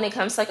I'm like, when it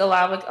comes to, like, a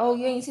lot of, like, oh,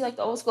 you see, like,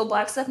 the old school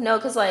black stuff? No,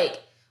 because, like,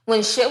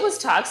 when shit was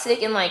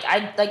toxic and, like,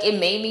 it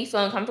made me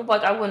feel uncomfortable,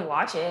 like, I wouldn't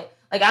watch it.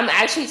 Like, I'm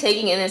actually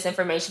taking in this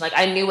information. Like,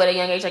 I knew at a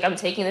young age, like, I'm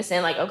taking this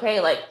in, like, okay,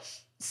 like,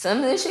 some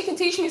of this shit can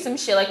teach me some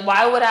shit. Like,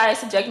 why would I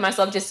subject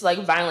myself just to, like,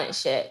 violent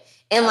shit?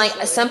 And, like,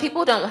 some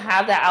people don't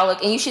have that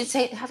outlook. And you should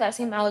have that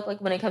same outlook,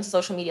 like, when it comes to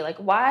social media. Like,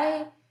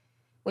 why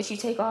would you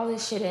take all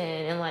this shit in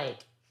and, like,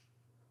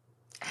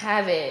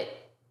 have it,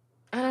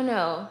 I don't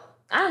know.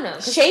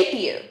 Shape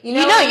you. You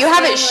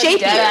have it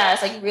shape you.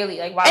 Ass, like, really,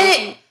 like, why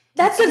would you...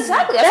 That's what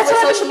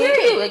social media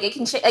do. Like, it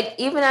can like,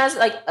 even as,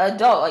 like,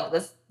 adult, like,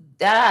 this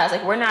that ass,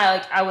 like, we're not,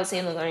 like, I would say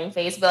in the learning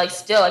phase, but, like,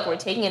 still, like, we're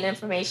taking in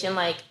information,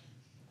 like,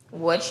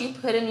 what you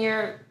put in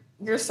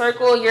your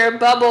circle, your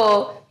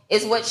bubble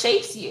is what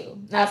shapes you.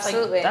 And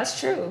absolutely, like, that's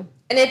true.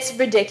 And it's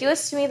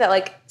ridiculous to me that,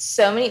 like,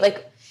 so many,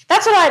 like,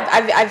 that's what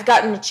I've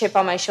gotten a chip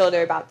on my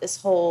shoulder about this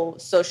whole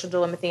social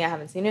dilemma thing. I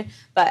haven't seen it,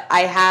 but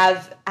I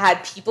have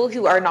had people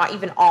who are not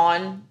even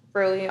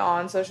really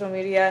on social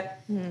media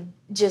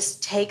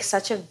just take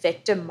such a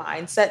victim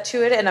mindset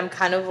to it, and I'm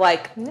kind of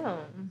like, no,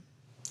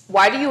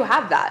 why do you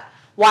have that?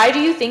 Why do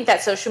you think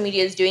that social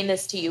media is doing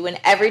this to you when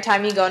every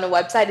time you go on a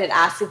website it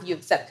asks if you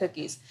accept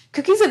cookies?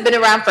 Cookies have been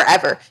around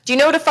forever. Do you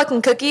know what a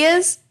fucking cookie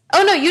is?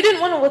 Oh no, you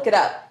didn't want to look it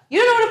up. You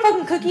don't know what a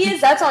fucking cookie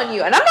is? That's on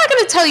you. And I'm not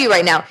going to tell you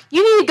right now.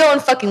 You need to go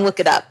and fucking look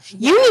it up.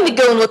 You need to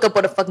go and look up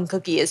what a fucking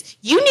cookie is.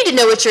 You need to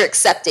know what you're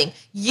accepting.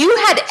 You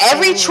had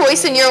every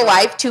choice in your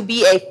life to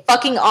be a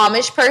fucking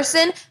Amish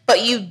person,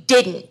 but you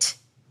didn't.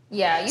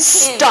 Yeah, you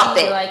can't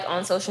be, like,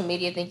 on social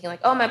media thinking,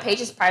 like, oh, my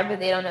page is private,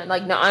 they don't know.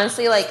 Like, no,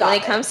 honestly, like, when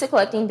it comes to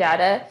collecting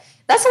data,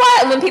 that's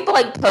why when people,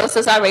 like, post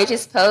those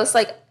outrageous posts,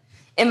 like,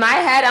 in my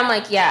head, I'm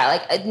like, yeah,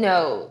 like,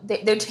 no,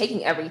 they're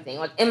taking everything.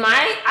 Like, in my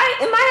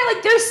head,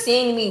 like, they're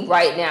seeing me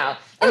right now.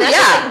 And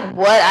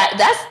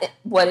that's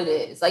what it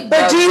is. Like,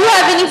 but do you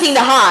have anything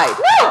to hide?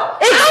 No,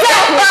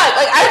 exactly.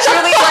 Like, I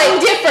truly,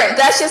 like, different.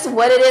 That's just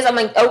what it is. I'm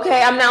like,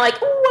 okay, I'm not like,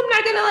 oh, I'm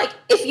not gonna, like,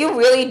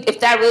 if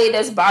that really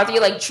does bother you,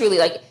 like, truly,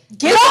 like,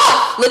 get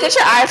off. Look at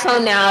your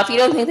iPhone now. If you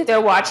don't think that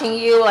they're watching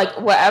you, like,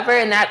 whatever,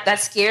 and that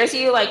scares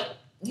you, like,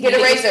 get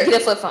a razor.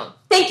 Get a flip phone.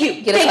 Thank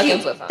you. Get a fucking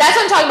flip phone. That's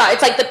what I'm talking about.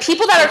 It's like the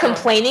people that are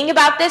complaining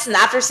about this and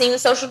after seeing the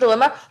social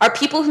dilemma are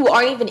people who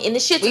aren't even in the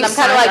shit. And I'm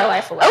kind of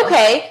like,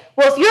 okay,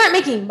 well, if you aren't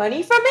making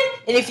money from it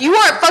and if you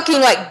aren't fucking,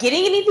 like,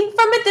 getting anything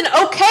from it, then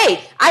okay,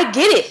 I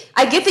get it.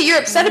 I get that you're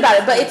upset about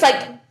it, but it's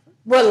like,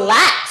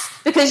 relax,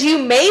 because you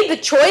made the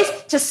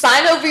choice to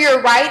sign over your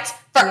rights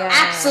for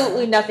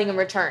absolutely nothing in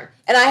return.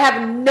 And I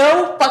have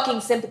no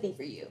fucking sympathy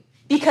for you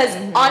because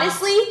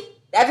honestly,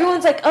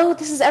 everyone's like, oh,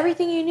 this is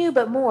everything you knew,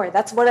 but more.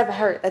 That's what I've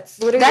heard. That's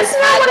literally that's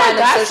not what I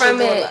got from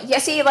it. Yeah,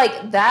 see,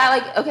 like, that,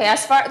 like, okay,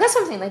 that's what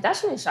I'm saying. Like, that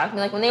shouldn't shock me.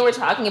 Like, when they were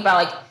talking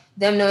about, like,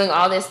 them knowing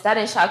all this, that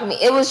didn't shock me.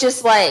 It was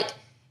just, like,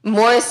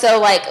 more so,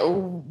 like,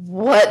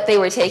 what they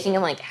were taking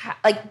and, like,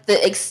 like,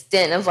 the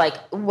extent of, like,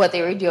 what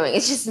they were doing.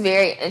 It's just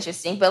very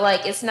interesting. But,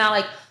 like, it's not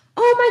like,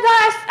 oh, my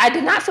gosh, I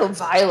did not feel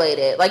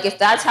violated. Like, if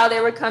that's how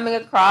they were coming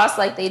across,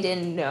 like, they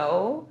didn't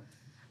know.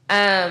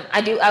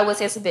 I would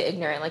say it's a bit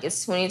ignorant. Like,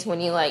 it's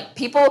 2020. Like,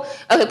 people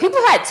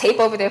had tape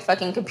over their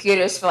fucking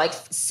computers for, like,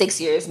 6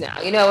 years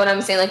now. You know what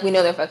I'm saying? Like, we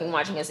know they're fucking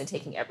watching us and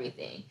taking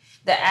everything.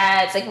 The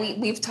ads, like,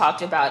 we've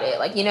talked about it.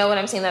 Like, you know what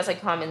I'm saying? That's,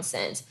 like, common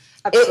sense.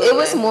 It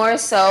was more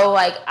so,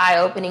 like,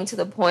 eye-opening to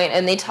the point,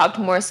 and they talked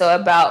more so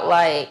about,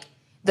 like,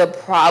 the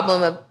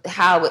problem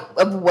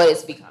of what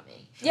it's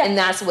becoming. Yeah. And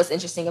that's what's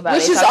interesting about it.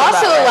 Which is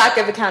also a lack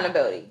of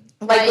accountability.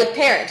 Like, with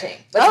parenting.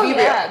 Let's be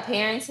real.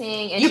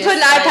 Parenting. And you put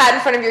an iPad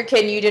in front of your kid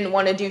and you didn't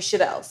want to do shit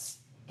else.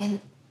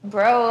 And,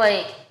 bro,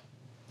 like,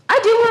 I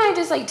do want to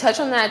just, like, touch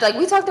on that. Like,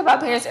 we talked about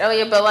parents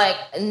earlier, but, like,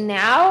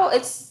 now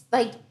it's,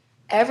 like,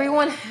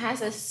 everyone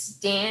has a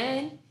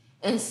stand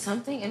and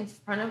something in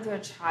front of their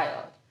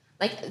child.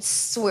 Like,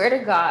 swear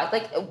to God.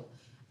 Like,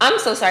 I'm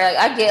so sorry. Like,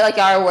 I get, like,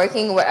 y'all are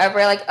working,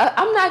 whatever. Like,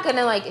 I'm not going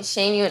to, like,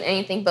 shame you in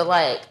anything, but,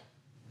 like,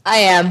 I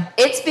am.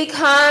 It's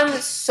become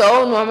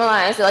so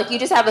normalized. Like, you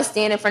just have a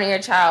stand in front of your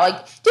child.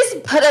 Like,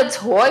 just put a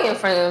toy in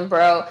front of them,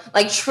 bro.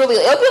 Like, truly.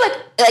 It'll be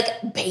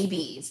like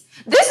babies.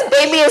 This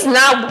baby is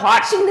not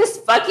watching this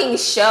fucking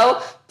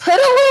show. Put a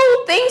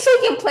little thing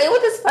so he can play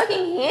with his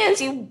fucking hands.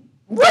 You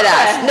what?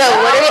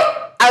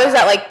 I was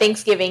at like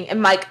Thanksgiving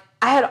and like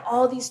I had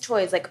all these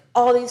toys,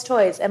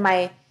 and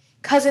my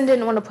cousin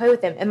didn't want to play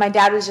with them, and my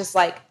dad was just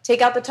like,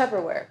 take out the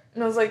Tupperware.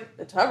 And I was like,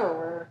 the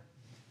Tupperware?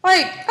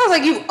 Like, I was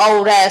like, you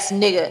old ass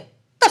nigga.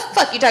 The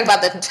fuck you talking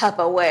about the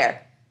Tupperware?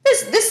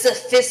 This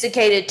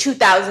sophisticated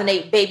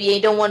 2008 baby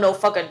ain't don't want no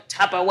fucking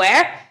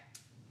Tupperware.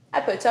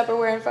 I put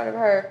Tupperware in front of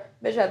her.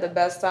 Bitch had the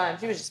best time.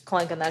 She was just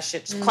clanking that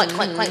shit. Just clank,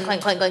 clank, clank,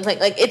 clank, clank, clank, clank.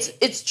 Like,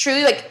 it's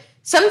truly, like,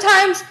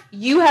 sometimes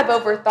you have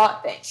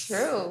overthought things.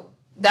 True.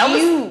 That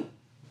was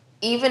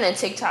even a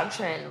TikTok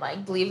trend,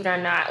 like, believe it or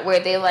not, where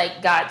they,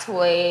 like, got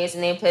toys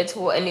and they put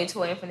a new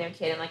toy in front of their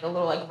kid and, like, a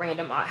little, like,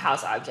 random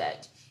house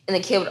object. And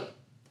the kid would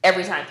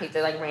every time pick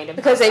their, like, random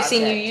because they've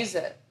seen you use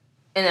it.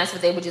 And that's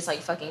what they would just, like,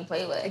 fucking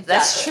play with. Exactly.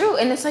 That's true.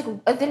 And it's like,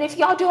 then if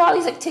y'all do all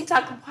these, like,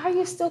 TikTok, why are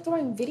you still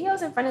throwing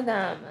videos in front of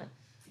them?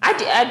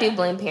 I do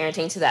blame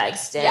parenting to that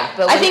extent. Yeah.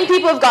 But I think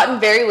people have gotten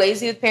very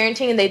lazy with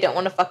parenting and they don't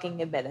want to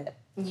fucking admit it.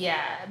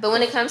 Yeah. But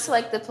when it comes to,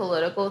 like, the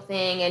political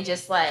thing and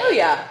just, like... Oh,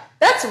 yeah.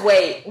 That's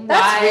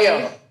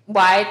real.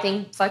 Why I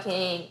think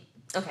fucking...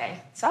 Okay.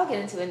 So I'll get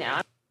into it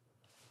now.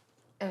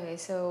 Okay.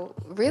 So,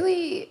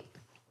 really,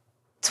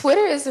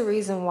 Twitter is the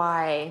reason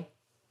why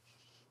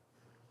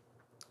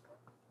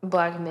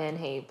Black men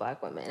hate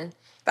Black women.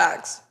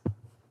 Facts.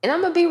 And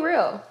I'm gonna be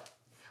real.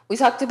 We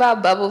talked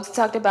about bubbles. We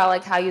talked about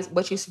like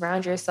what you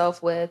surround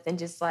yourself with, and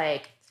just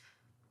like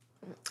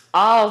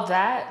all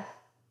that.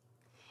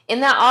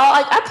 And that all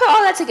like I put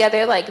all that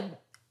together, like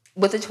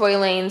with the Tory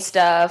Lane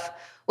stuff,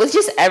 with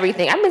just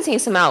everything. I've been seeing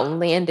some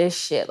outlandish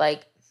shit.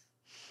 Like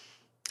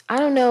I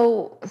don't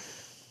know.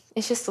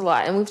 It's just a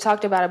lot. And we've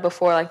talked about it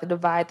before, like the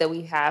divide that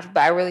we have.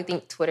 But I really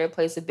think Twitter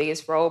plays the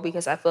biggest role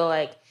because I feel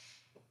like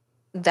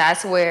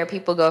that's where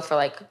people go for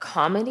like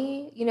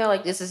comedy, you know,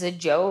 like this is a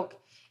joke.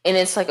 And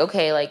it's like,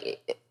 okay,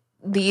 like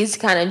these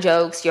kind of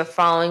jokes, you're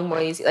following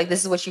more easy. Like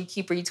this is what you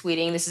keep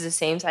retweeting. This is the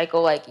same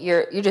cycle. Like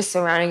you're just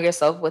surrounding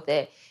yourself with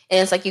it. And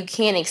it's like you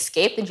can't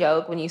escape the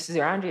joke when you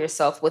surround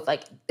yourself with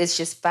like, it's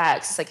just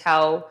facts. It's like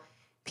how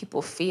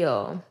people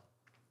feel.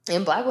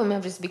 And Black women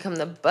have just become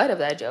the butt of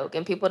that joke.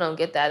 And people don't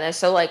get that. And they're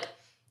so like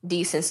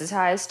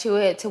desensitized to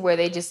it to where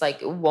they just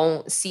like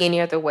won't see any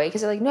other way.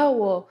 Because they're like, no,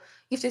 well,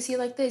 you have to see it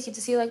like this. You have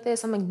to see it like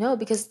this. I'm like, no,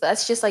 because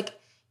that's just like,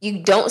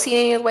 you don't see it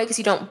any other way because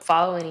you don't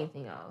follow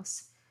anything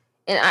else.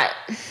 And I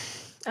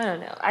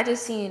don't know. I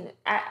just seen,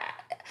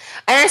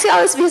 I see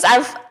all this because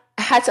I've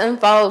had to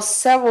unfollow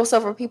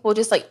several people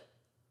just like,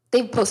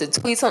 they posted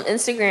tweets on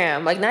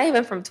Instagram, like not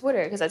even from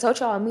Twitter, because I told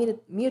y'all I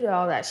muted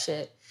all that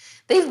shit.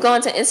 They've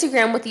gone to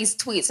Instagram with these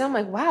tweets. And I'm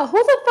like, wow, who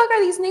the fuck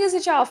are these niggas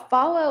that y'all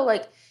follow?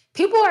 Like,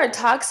 people are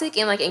toxic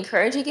and like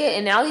encouraging it.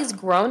 And now these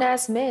grown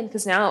ass men,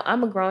 because now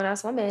I'm a grown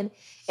ass woman.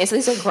 And so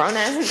these are grown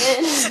ass men.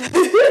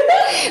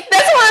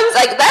 That's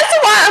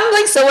why I'm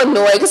like so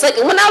annoyed. Because like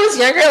when I was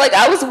younger, like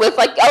I was with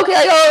like, okay,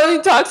 like, oh,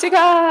 you toxic,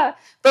 ah.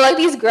 But like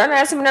these grown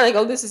ass men are like,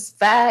 oh, this is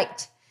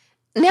fact.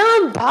 Now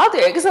I'm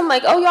bothered because I'm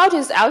like, oh, y'all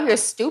just out here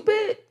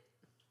stupid.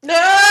 No,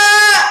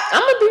 I'm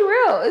gonna be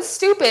real. It's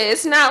stupid.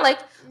 It's not like,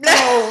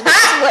 oh, this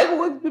is like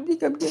what would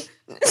become stupid.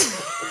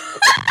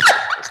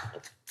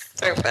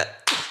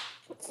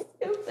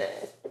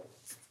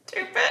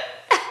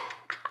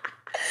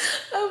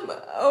 I'm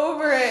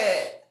over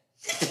it.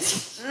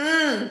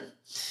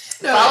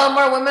 No. Follow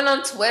more women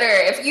on Twitter.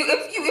 If you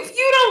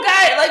don't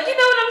got it, like, you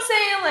know what I'm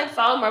saying? Like,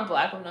 follow more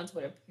Black women on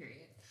Twitter,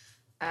 period.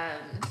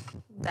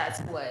 That's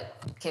what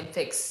can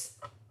fix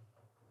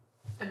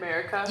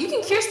America. You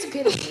can cure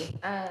stupidity.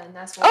 And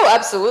that's what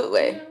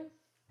absolutely. You know?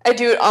 I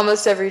do it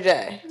almost every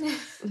day.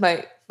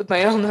 with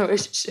my own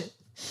relationship.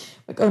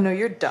 Like, oh no,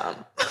 you're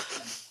dumb.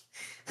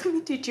 Let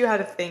me teach you how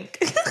to think.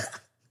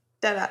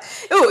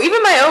 Oh,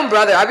 even my own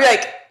brother, I'd be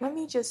like,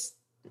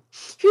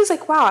 he was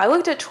like, wow, I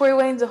looked at Tory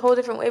Lanez a whole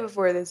different way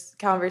before this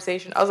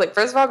conversation. I was like,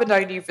 first of all, I've been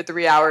talking to you for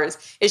 3 hours.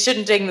 It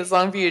shouldn't take this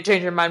long for you to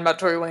change your mind about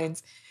Tory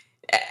Lanez.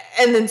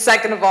 And then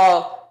second of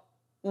all,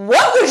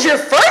 what was your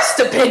first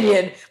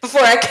opinion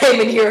before I came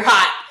in here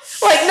hot?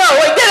 Like, no,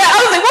 like that.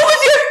 I was like, what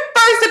was your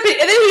first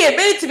opinion? And then he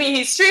admitted to me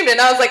he streamed it.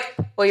 And I was like,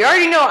 well, you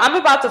already know I'm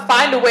about to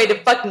find a way to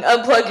fucking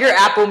unplug your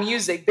Apple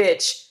Music,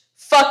 bitch.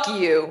 Fuck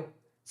you.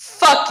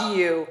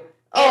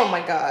 Oh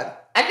my God.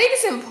 I think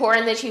it's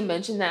important that you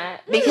mention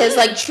that because,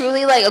 like,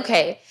 truly, like,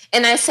 okay,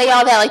 and I say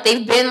all that, like,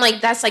 they've been,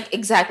 like, that's, like,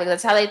 exactly,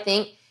 that's how they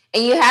think,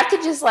 and you have to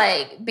just,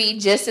 like, be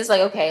just as,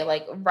 like, okay,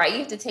 like, right, you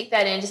have to take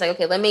that in, just, like,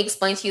 okay, let me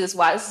explain to you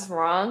why this is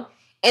wrong,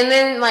 and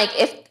then, like,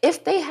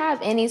 if they have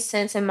any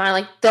sense in mind,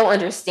 like, they'll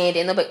understand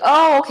it, and they'll be like,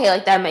 oh, okay,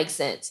 like, that makes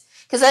sense,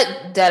 because,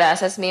 like, deadass,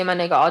 that's me and my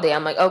nigga all day,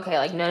 I'm like, okay,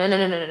 like, no,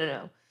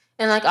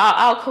 and, like,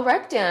 I'll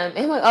correct him,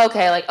 and I'm like,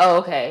 okay, like, oh,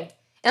 okay,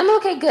 and I'm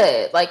okay,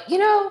 good, like, you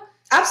know,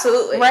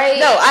 absolutely. Right.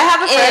 No, I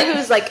have a friend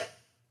who's like,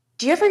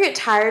 do you ever get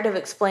tired of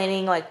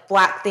explaining like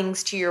Black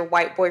things to your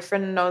white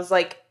boyfriend? And I was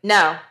like,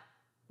 no,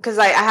 because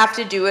I have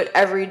to do it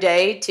every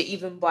day to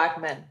even Black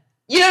men.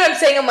 You know what I'm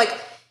saying? I'm like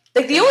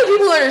the only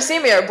people who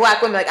understand me are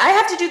Black women. Like I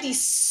have to do the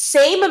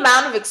same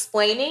amount of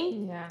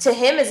explaining to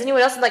him as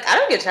anyone else. And like, I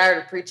don't get tired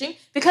of preaching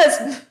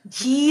because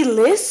he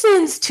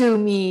listens to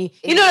me.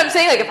 You know what I'm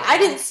saying? Like if I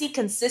didn't see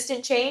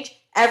consistent change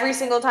every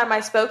single time I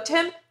spoke to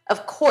him,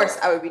 of course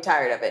I would be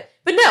tired of it.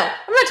 But no,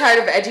 I'm not tired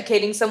of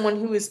educating someone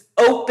who is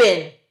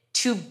open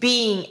to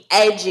being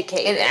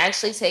educated. And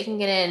actually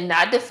taking it in,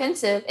 not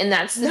defensive. And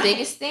that's the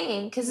biggest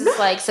thing. Because it's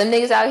like, some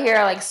niggas out here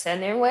are like set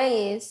in their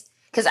ways.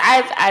 Because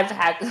I've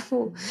had, that's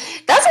why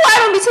I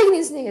don't be taking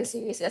these niggas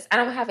serious. I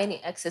don't have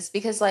any exes.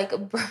 Because like,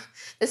 bro,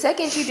 the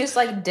second you just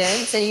like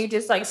dense and you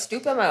just like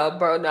stupid, I'm like, oh,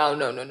 bro, no.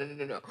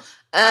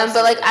 But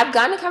like, I've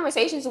gotten to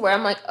conversations where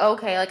I'm like,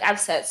 okay, like I've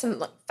said some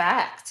like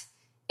fact.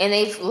 And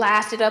they've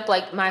laughed it up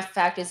like my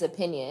fact is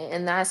opinion.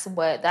 And that's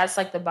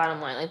like the bottom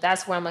line. Like,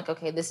 that's where I'm like,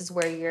 okay, this is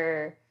where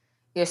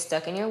you're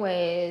stuck in your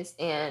ways.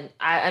 And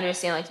I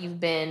understand like you've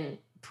been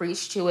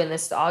preached to and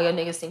this, all your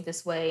niggas think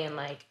this way. And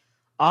like,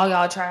 all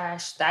y'all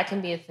trash. That can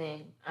be a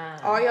thing.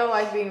 All y'all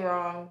like being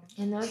wrong.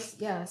 And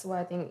that's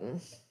why I think...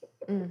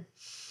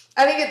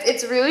 I think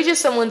it's really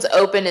just someone's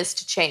openness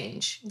to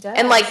change.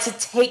 And like to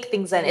take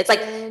things in. It's like,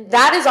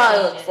 that is all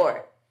I look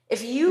for.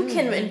 If you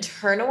can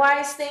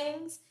internalize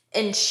things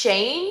and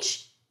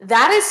change,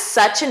 that is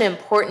such an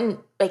important,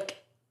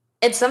 like,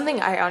 it's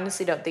something I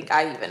honestly don't think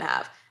I even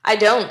have. I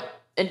don't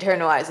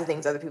internalize the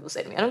things other people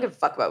say to me. I don't give a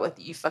fuck about what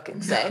you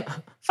fucking say.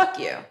 Fuck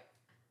you.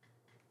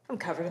 I'm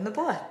covered in the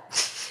blood.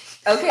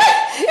 Okay.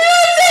 You know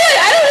what I'm saying?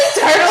 I don't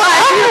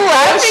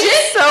internalize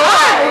shit. So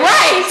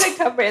right. To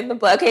cover in the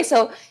blood. Okay,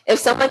 so if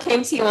someone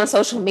came to you on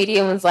social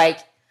media and was like,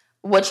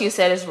 what you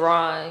said is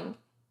wrong.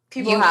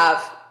 People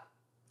have,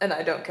 and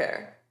I don't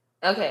care.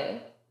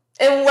 Okay.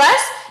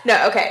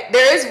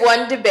 There is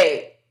one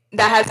debate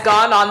that has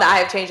gone on that I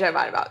have changed my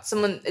mind about.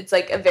 It's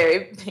like a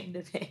very big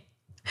debate.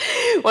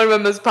 One of my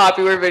most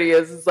popular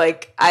videos is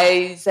like,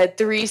 I said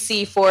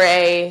 3C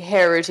 4A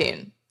hair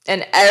routine.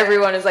 And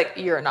everyone is like,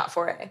 you're not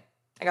 4A.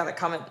 I got a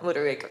comment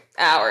literally like an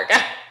hour ago.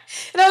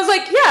 And I was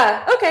like,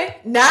 yeah, okay.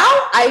 Now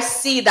I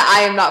see that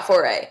I am not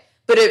 4A.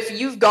 But if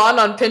you've gone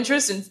on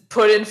Pinterest and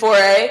put in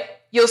 4A,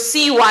 you'll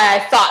see why I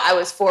thought I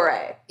was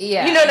 4A.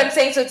 Yeah. You know what I'm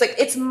saying? So it's like,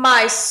 it's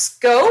my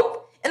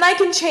scope and I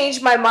can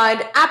change my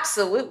mind.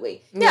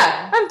 Absolutely.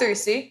 Yeah, I'm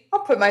 3C.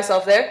 I'll put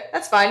myself there.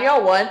 That's fine.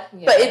 Y'all won.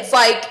 Yeah. But it's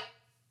like.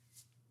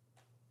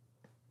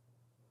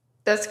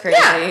 That's crazy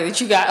that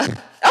you got.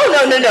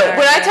 Oh, no.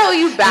 When I tell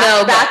you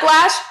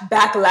backlash. No,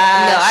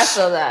 I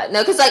feel that.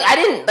 No, because like I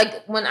didn't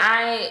like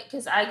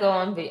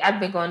I've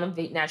been going on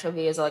natural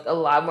videos like a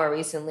lot more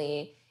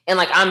recently, and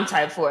like I'm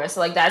type 4, so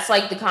like that's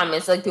like the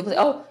comments like people say,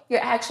 oh,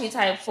 you're actually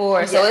type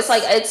 4, so it's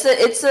like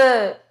it's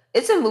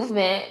a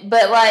movement,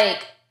 but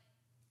like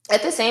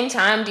at the same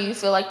time, do you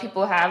feel like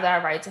people have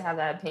that right to have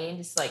that opinion,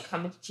 just like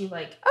come at you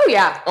like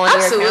on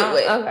absolutely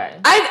your account? Okay,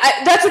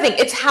 I that's the thing.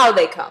 It's how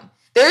they come.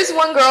 There's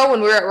one girl when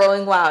we were at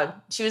Rolling Loud.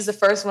 She was the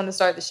first one to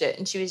start the shit.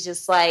 And she was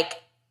just like,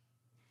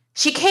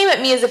 she came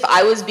at me as if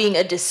I was being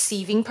a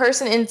deceiving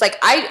person. And it's like,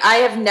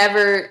 I have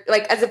never,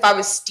 like, as if I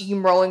was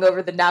steamrolling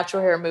over the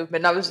natural hair movement.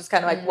 And I was just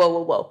kind of like,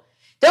 whoa.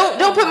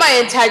 Don't put my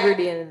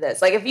integrity into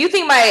this. Like, if you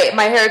think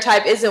my hair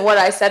type isn't what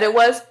I said it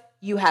was,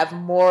 you have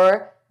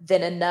more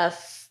than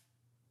enough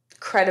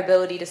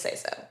credibility to say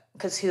so.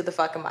 Because who the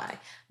fuck am I?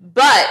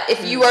 But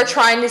if you are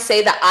trying to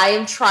say that I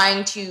am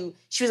trying to,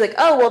 she was like,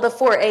 oh, well, the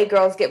 4A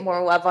girls get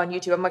more love on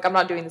YouTube. I'm like, I'm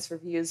not doing this for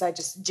views. I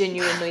just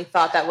genuinely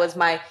thought that was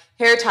my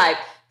hair type.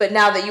 But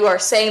now that you are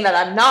saying that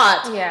I'm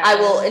not, I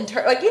will,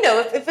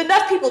 if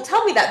enough people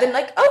tell me that, then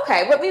like,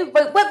 okay,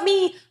 let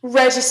me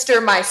register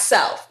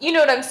myself. You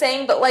know what I'm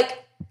saying? But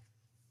like,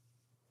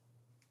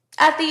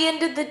 at the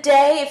end of the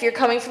day, if you're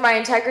coming for my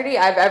integrity,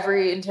 I have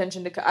every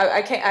intention to,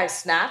 I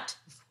snapped.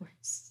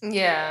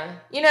 Yeah.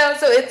 You know,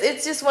 so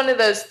it's just one of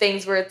those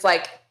things where it's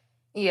like,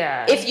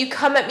 if you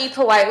come at me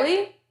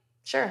politely,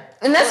 sure.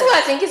 And that's what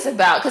I think it's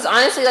about. Because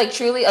honestly, like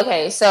truly, and I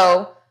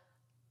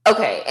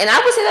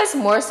would say that's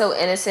more so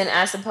innocent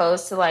as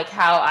opposed to like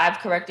how I've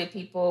corrected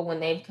people when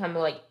they've come to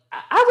like,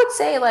 I would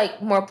say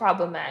like more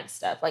problematic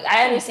stuff. Like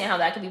I understand how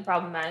that could be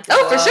problematic.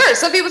 For sure.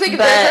 Some people take it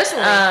very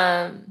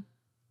personally.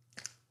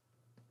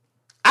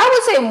 I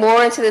would say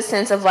more into the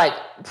sense of like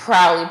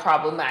proudly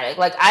problematic.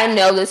 Like I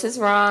know this is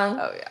wrong.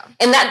 Oh yeah.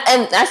 And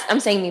that's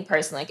I'm saying me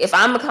personally. Like if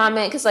I'm a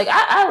comment, because like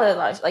I'll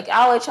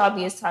let y'all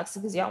be as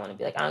toxic as y'all want to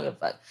be. Like I don't give a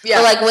fuck. Yeah.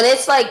 But like when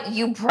it's like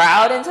you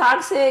proud and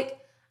toxic,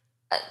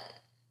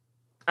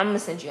 I'm gonna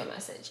send you a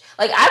message.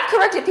 Like I've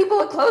corrected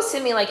people close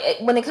to me. Like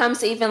when it comes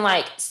to even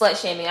like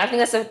slut shaming, I think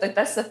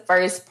that's the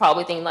first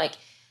probably thing. Like.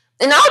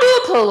 And I'll do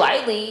it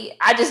politely.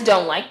 I just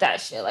don't like that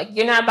shit. Like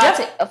you're not about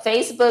to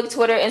Facebook,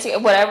 Twitter,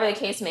 Instagram, whatever the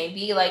case may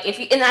be. Like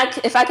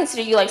if I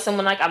consider you like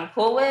someone like I'm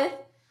cool with,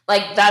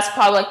 like that's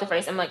probably like the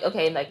first. I'm like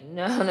okay, like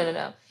no.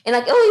 And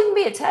like it'll even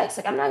be a text.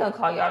 Like I'm not gonna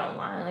call you out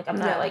online. Like I'm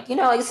not like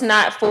like it's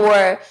not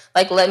for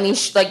like let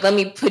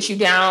me put you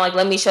down. Like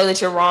let me show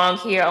that you're wrong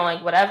here or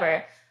like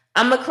whatever.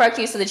 I'm gonna correct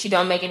you so that you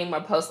don't make any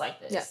more posts like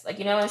this. Yeah. Like,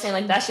 you know what I'm saying?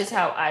 Like, that's just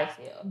how I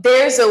feel.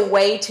 There's a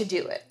way to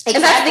do it. Exactly.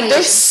 And that's the thing.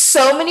 There's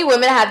so many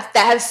women that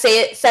have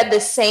said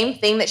the same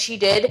thing that she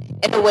did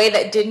in a way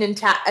that didn't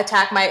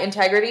attack my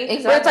integrity.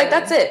 Exactly. Where it's like,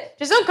 that's it.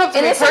 Just don't come for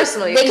me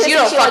personally because you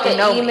don't fucking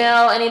know me.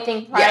 Email,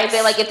 anything private.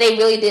 Yes. Like, if they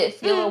really did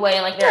feel away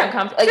and like they're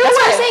uncomfortable. Like, that's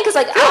what I'm saying. Because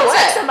like, I'll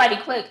text somebody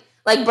quick.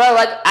 Like, bro,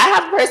 like, I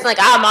have a person, like,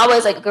 I'm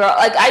always, like, girl,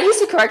 like, I used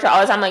to correct her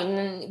all the time, like,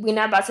 we're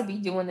not about to be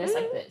doing this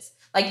like this.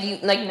 Like, you,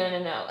 like, no.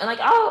 And, like,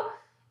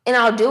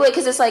 I'll do it,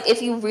 because it's, like,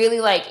 if you really,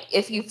 like,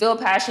 if you feel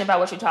passionate about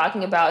what you're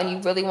talking about and you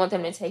really want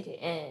them to take it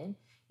in,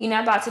 you're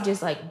not about to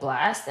just, like,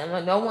 blast them.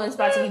 Like, no one's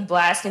about to be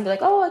blasting and be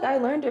like, oh, like, I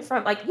learned it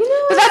from, like, you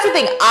know. But that's the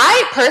thing.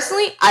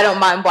 I don't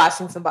mind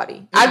blasting somebody.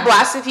 Mm-hmm. I've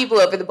blasted people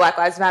over the Black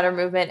Lives Matter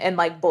movement and,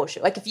 like,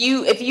 bullshit. Like, if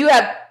you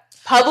have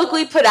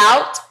publicly put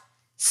out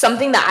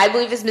something that I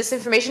believe is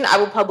misinformation, I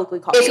will publicly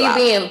call you out. If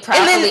you're being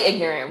properly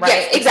ignorant, right?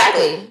 Yes,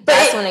 exactly. But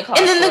that's when it calls.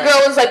 And then the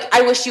girl was like,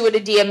 I wish you would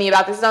have DM'd me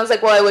about this. And I was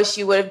like, well, I wish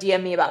you would have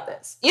DM'd me about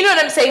this. You know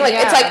what I'm saying? Like,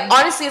 It's like,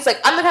 honestly, it's like,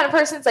 I'm the kind of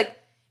person, it's like,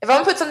 if I'm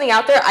gonna put something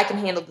out there, I can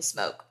handle the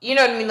smoke. You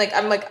know what I mean? Like,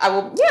 I'm like, I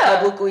will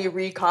publicly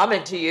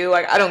re-comment to you.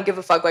 Like, I don't give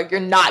a fuck. Like,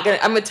 I'm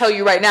gonna tell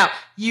you right now,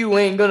 you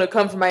ain't gonna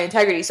come for my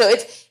integrity. So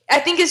I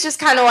think it's just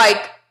kind of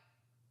like,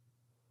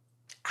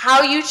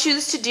 how you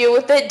choose to deal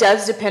with it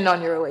does depend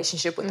on your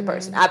relationship with the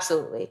person.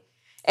 Absolutely.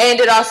 And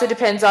it also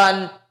depends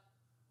on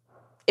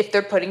if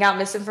they're putting out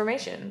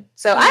misinformation.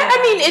 So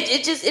I mean,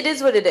 it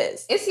is what it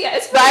is. It's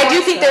but I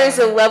do think there is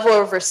a level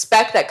of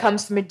respect that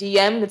comes from a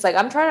DM. It's like,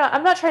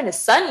 I'm not trying to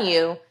sun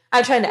you.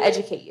 I'm trying to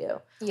educate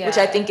you, which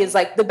I think is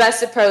like the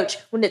best approach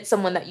when it's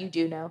someone that you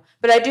do know.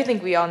 But I do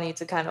think we all need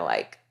to kind of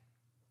like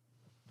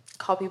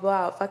call people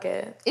out. Fuck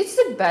it. It's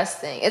the best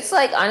thing. It's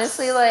like,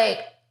 honestly, like,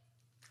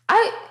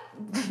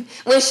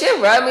 when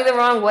shit rubbed me the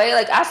wrong way,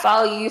 like, I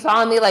follow you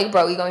follow me, like,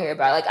 bro, we gonna hear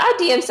about it. Like, I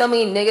DM so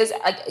many niggas,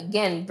 like,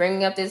 again,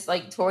 bringing up this,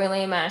 like, Tory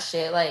Lane ass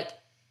shit, like,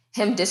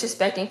 him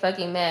disrespecting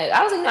fucking Meg.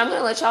 I was like, no, I'm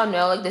gonna let y'all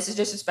know, like, this is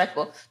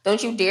disrespectful.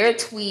 Don't you dare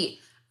tweet,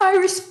 I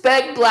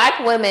respect Black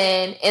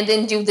women, and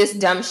then do this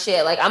dumb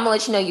shit. Like, I'm gonna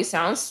let you know you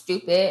sound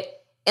stupid.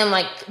 And,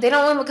 like, they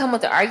don't even come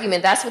with the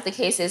argument. That's what the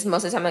case is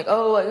most of the time. Like,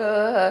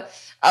 oh,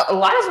 a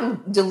lot of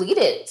them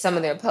deleted some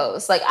of their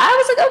posts. Like, I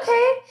was like,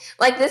 okay.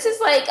 Like, this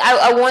is, like,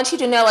 I want you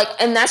to know, like,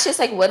 and that's just,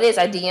 like, what it is.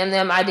 I DM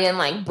them. I didn't,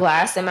 like,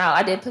 blast them out.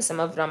 I did put some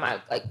of it on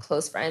my, like,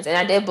 close friends. And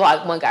I did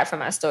block one guy from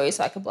my story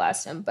so I could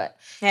blast him. But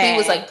he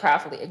was, like,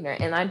 proudly ignorant.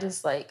 And I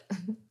just, like,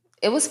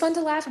 it was fun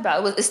to laugh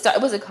about.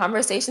 It was a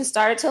conversation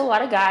started to a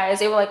lot of guys.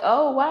 They were like,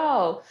 oh,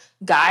 wow.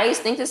 Guys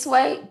think this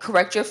way.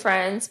 Correct your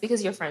friends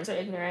because your friends are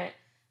ignorant.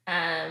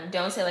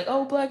 Don't say like,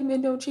 oh, Black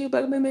men don't cheat,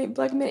 Black men.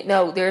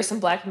 No, there are some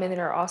Black men that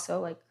are also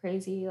like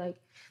crazy. Like,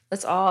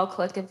 let's all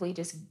collectively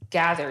just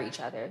gather each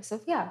other. So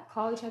yeah,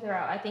 call each other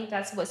out. I think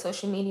that's what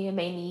social media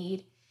may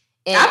need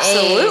in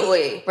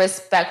a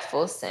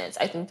respectful sense.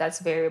 I think that's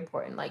very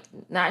important. Like,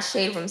 not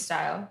shade room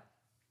style,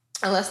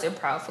 unless they're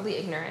proudly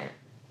ignorant.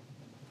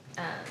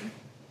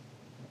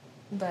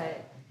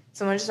 But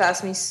someone just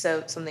asked me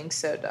something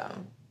so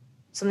dumb.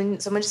 Someone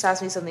just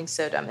asked me something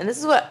so dumb, and this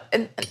is what.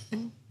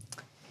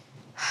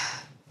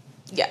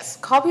 Yes,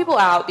 call people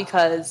out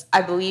because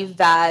I believe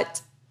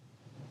that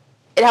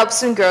it helps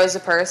them grow as a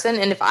person.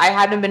 And if I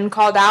hadn't been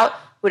called out,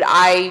 would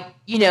I,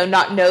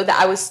 not know that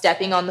I was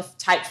stepping on the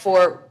Type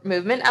 4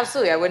 movement?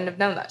 Absolutely, I wouldn't have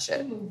known that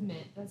shit.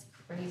 Movement. That's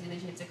crazy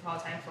that you have to call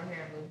Type 4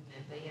 hair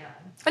movement, but yeah.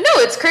 I know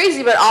it's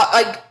crazy, but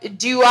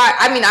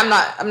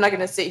I'm not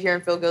gonna sit here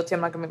and feel guilty.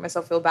 I'm not gonna make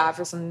myself feel bad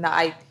for something that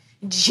I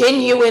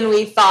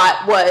genuinely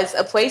thought was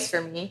a place for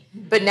me,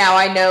 but now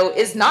I know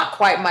is not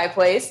quite my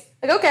place.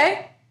 Like,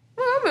 okay.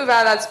 I'll move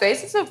out of that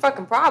space. It's no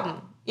fucking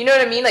problem. You know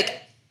what I mean?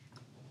 Like,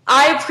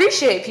 I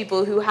appreciate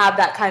people who have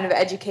that kind of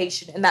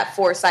education and that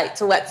foresight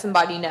to let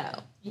somebody know.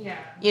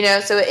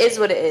 Yeah. So it is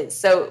what it is.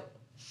 So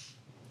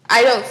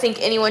I don't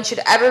think anyone should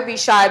ever be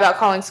shy about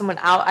calling someone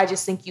out. I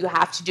just think you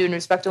have to do it in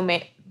a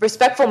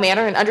respectful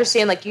manner and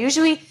understand, like,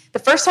 usually the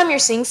first time you're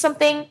seeing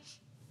something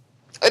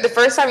or the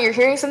first time you're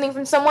hearing something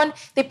from someone,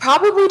 they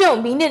probably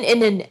don't mean it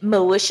in a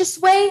malicious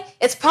way.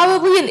 It's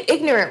probably an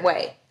ignorant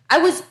way. I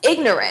was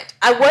ignorant.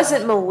 I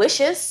wasn't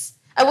malicious.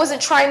 I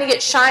wasn't trying to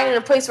get shine in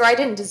a place where I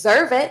didn't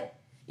deserve it.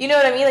 You know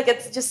what I mean? Like,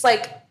 it's just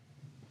like,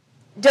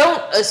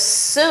 don't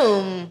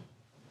assume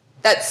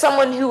that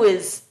someone who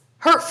is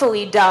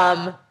hurtfully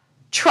dumb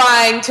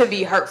trying to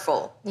be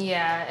hurtful.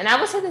 Yeah, and I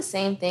would say the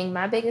same thing.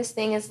 My biggest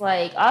thing is,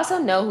 like, also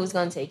know who's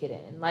going to take it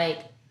in.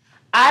 Like,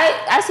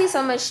 I see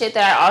so much shit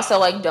that I also,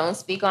 like, don't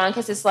speak on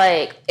because it's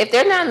like, if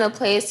they're not in the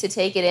place to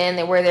take it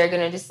in, where they're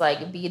going to just,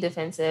 like, be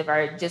defensive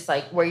or just,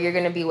 like, where you're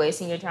going to be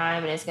wasting your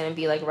time and it's going to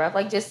be, like, rough,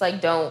 like, just, like,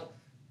 don't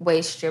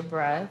waste your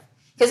breath.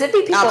 Because it'd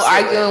be people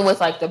arguing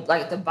with, like,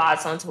 the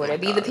bots on Twitter.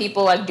 It'd be the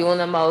people, like, doing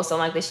the most on,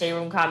 like, the shade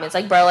room comments.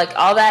 Like, bro, like,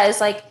 all that is,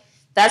 like,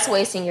 that's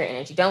wasting your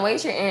energy. Don't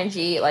waste your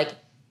energy. Like,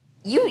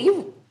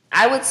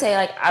 I would say,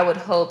 like, I would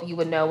hope you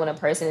would know when a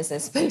person is in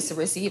space to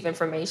receive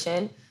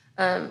information.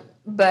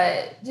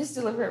 But just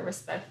deliver it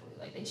respectfully.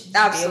 Like, they should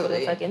just be able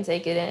to fucking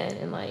take it in.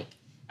 And, like,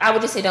 I would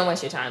just say don't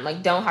waste your time.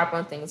 Like, don't harp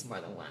on things more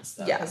than once,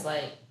 though. Because,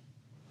 like,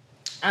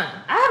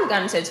 I haven't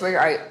gotten into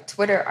a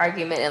Twitter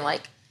argument in,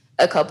 like,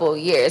 a couple of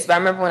years. But I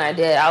remember when I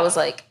did, I was,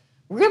 like,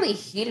 really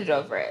heated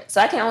over it. So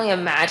I can only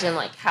imagine,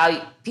 like,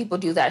 how people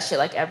do that shit,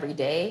 like, every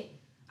day.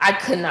 I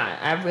could not.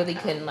 I really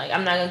couldn't. Like,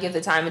 I'm not going to give the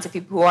time into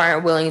people who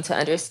aren't willing to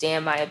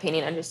understand my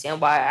opinion,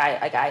 understand why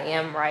I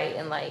am right.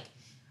 And, like,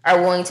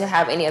 are willing to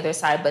have any other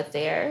side but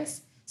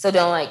theirs. So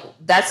don't like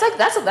that's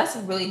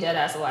really dead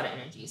ass a lot of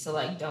energy. So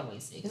like don't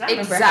waste it. Because I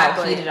remember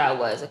how heated I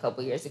was a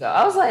couple years ago.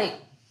 I was like,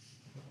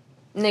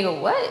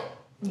 nigga, what?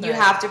 You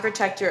have to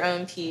protect your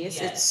own peace.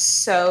 Yes. It's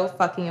so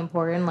fucking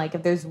important. Like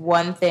if there's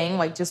one thing,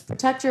 like just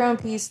protect your own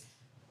peace.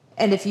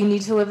 And if you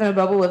need to live in a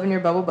bubble, live in your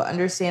bubble, but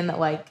understand that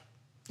like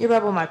your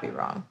bubble might be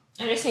wrong.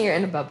 Understand you're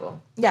in a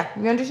bubble. Yeah,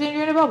 you understand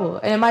you're in a bubble.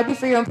 And it might be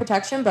for your own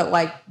protection, but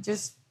like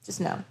just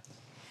know.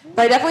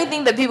 But I definitely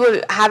think that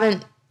people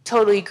haven't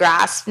totally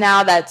grasped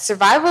now that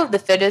survival of the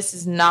fittest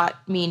does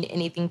not mean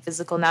anything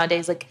physical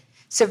nowadays. Like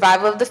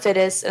survival of the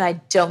fittest, and I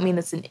don't mean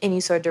this in any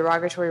sort of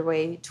derogatory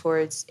way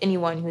towards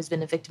anyone who has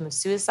been a victim of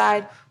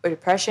suicide or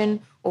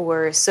depression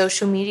or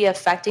social media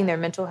affecting their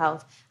mental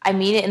health. I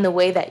mean it in the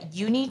way that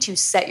you need to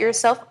set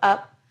yourself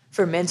up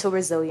for mental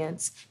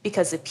resilience,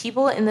 because the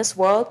people in this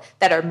world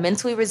that are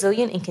mentally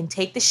resilient and can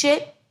take the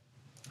shit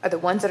are the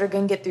ones that are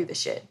going to get through the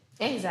shit.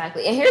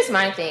 Exactly. And here's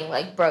my thing.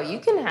 Like, bro, you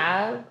can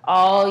have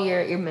all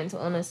your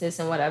mental illnesses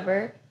and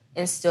whatever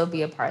and still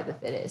be a part of the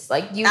fittest.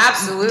 Like, you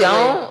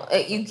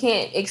you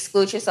can't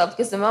exclude yourself,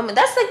 because the moment,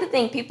 that's like the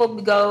thing, people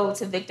go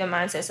to victim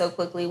mindset so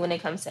quickly when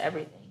it comes to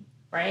everything,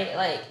 right?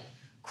 Like,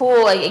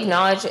 cool, like,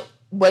 acknowledge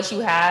what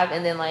you have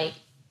and then, like,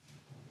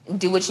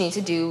 do what you need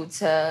to do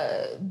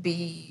to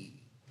be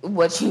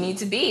what you need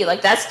to be.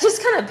 Like, that's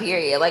just kind of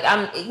period. Like,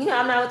 I'm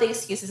not with the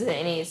excuses in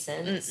any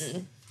sense.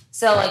 Mm-mm.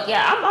 So, like,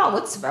 yeah, I'm all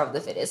with survival of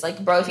the fittest.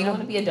 Like, bro, if you don't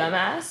want to be a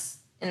dumbass,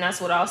 and that's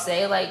what I'll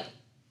say, like,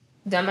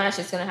 dumbass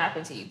is going to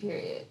happen to you,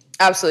 period.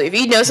 Absolutely. If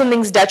you know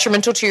something's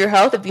detrimental to your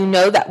health, if you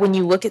know that when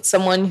you look at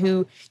someone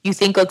who you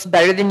think looks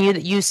better than you,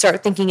 that you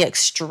start thinking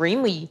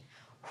extremely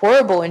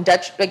horrible and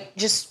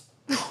just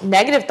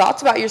negative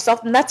thoughts about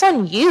yourself, then that's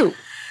on you.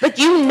 Like,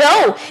 you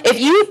know,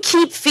 if you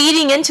keep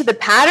feeding into the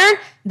pattern,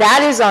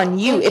 that is on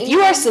you. If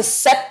you are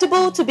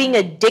susceptible to being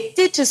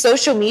addicted to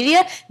social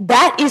media,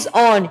 that is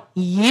on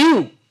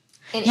you.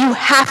 And you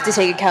have to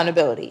take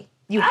accountability.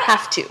 You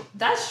have to.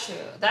 That's true.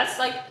 That's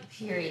like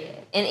period.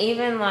 And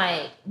even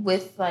like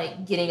with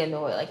like getting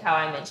annoyed, like how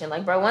I mentioned,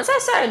 like, bro, once I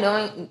started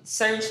knowing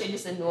certain shit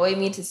just annoyed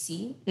me to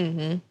see,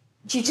 you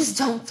just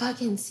don't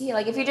fucking see it.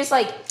 Like if you're just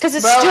like, because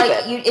it's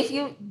stupid.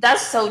 Like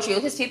that's so true.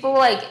 Because people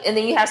like, and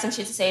then you have some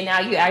shit to say now,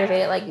 you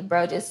aggravate it. Like,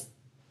 bro, just.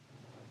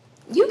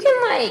 You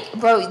can like,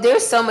 bro,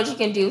 there's so much you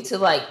can do to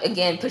like,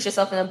 again, push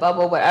yourself in a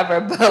bubble,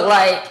 whatever. But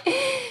like,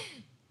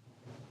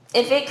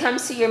 if it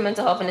comes to your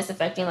mental health and it's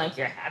affecting like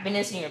your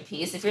happiness and your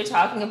peace, if you're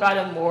talking about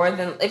it more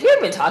than, if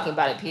you've been talking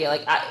about it, Pia,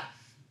 like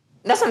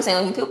that's what I'm saying.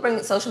 Like when people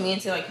bring social media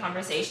into like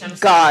conversation, I'm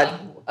saying, like,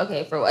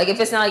 okay, for like if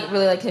it's not like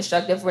really like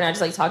constructive, we're not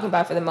just like talking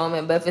about it for the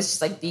moment. But if it's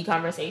just like the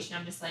conversation,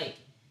 I'm just like,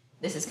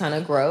 this is kind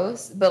of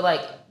gross. But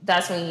like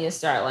that's when you need to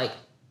start like.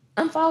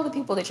 Unfollow the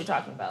people that you're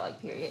talking about,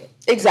 like, period.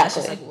 Exactly. That's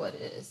just, like, what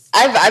it is.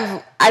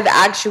 I've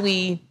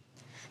actually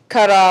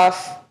cut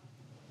off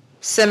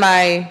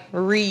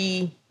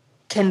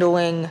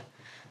rekindling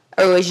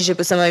a relationship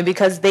with somebody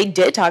because they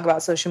did talk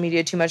about social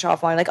media too much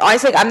offline. Like,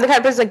 honestly, like, I'm the kind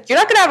of person, like, you're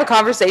not going to have a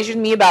conversation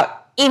with me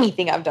about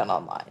anything I've done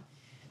online.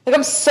 Like,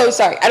 I'm so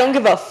sorry. I don't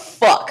give a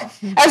fuck.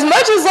 As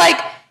much as, like,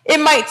 it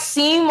might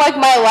seem like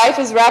my life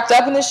is wrapped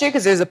up in this shit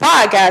because there's a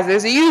podcast,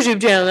 there's a YouTube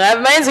channel, and I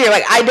have my Instagram.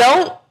 Like, I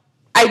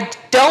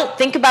don't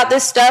think about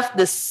this stuff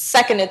the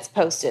second it's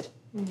posted.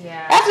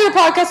 Yeah. After the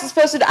podcast is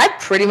posted, I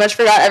pretty much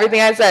forgot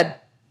everything I said.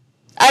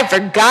 I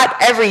forgot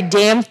every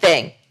damn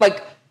thing.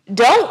 Like,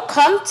 don't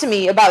come to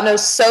me about no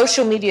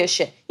social media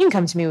shit. You can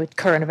come to me with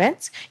current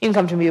events. You can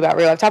come to me about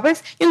real life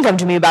topics. You can come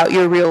to me about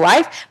your real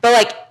life. But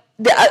like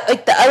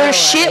the other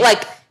shit,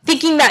 like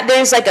thinking that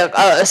there's like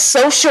a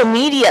social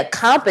media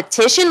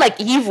competition, like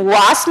you've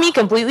lost me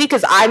completely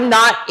because I'm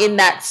not in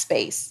that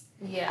space.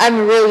 Yeah.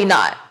 I'm really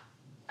not.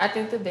 I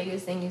think the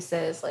biggest thing you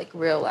said is like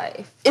real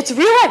life. It's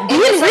real life. Be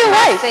in real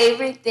life. My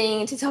favorite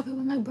thing to tell people,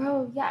 I'm like,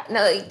 bro, yeah,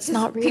 no, like, it's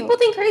not real. People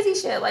think crazy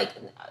shit. Like,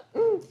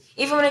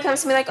 even when it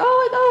comes to me, like,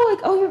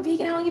 oh, you're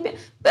vegan. How long you been?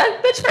 But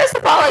like, bitch, first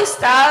of all, like,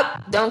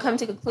 stop. Don't come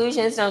to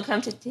conclusions. Don't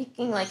come to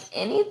thinking like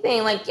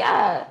anything. Like,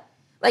 yeah,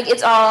 like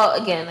it's all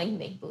again like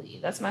make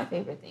believe. That's my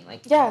favorite thing.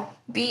 Like, yeah,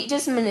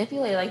 just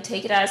manipulate. Like,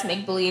 take it as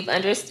make believe.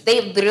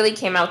 They literally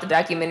came out with the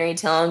documentary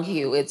telling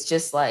you it's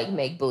just like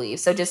make believe.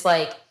 So just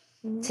like.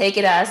 Take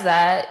it as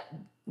that,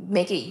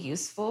 make it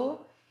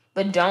useful,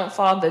 but don't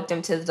fall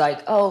victim to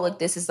like, oh, like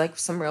this is like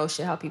some real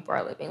shit how people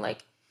are living.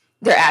 Like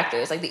they're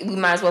actors. Like we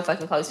might as well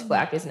fucking call these people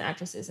actors and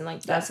actresses. And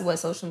like that's what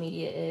social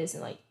media is.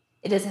 And like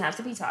it doesn't have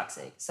to be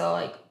toxic. So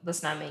like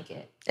let's not make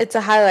it. It's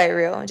a highlight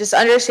reel. Just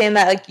understand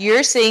that like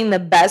you're seeing the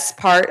best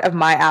part of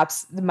my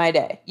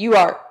day.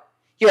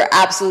 You're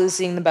absolutely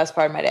seeing the best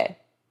part of my day.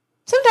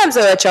 Sometimes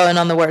I chill in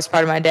on the worst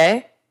part of my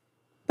day,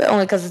 but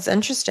only because it's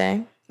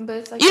interesting. But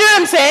it's like, you know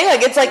what I'm saying?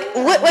 Like it's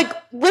like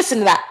listen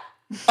to that.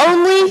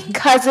 Only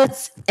because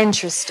it's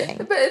interesting.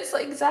 But it's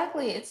like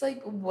exactly. It's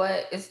like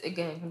what is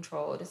again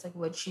controlled. It's like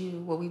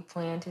what we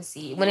plan to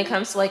see when it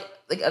comes to like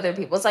other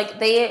people. It's like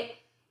I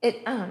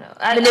don't know.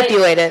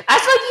 Manipulate it. I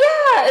feel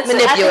like it's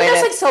manipulate I think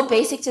that's it. like so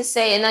basic to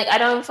say, and like I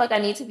don't feel like I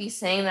need to be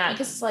saying that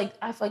because it's like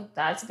I feel like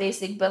that's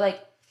basic, but like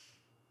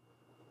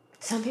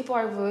some people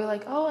are really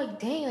like, oh, like,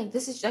 dang, like,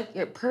 this is, like,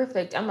 you're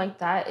perfect. I'm like,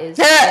 that is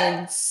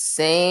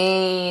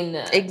insane.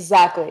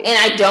 Exactly. And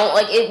I don't,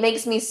 like, it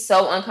makes me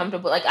so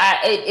uncomfortable. Like,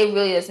 it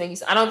really does make me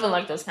so, I don't even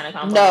like those kind of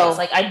compliments. No.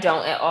 Like, I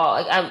don't at all.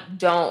 Like, I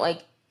don't,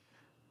 like,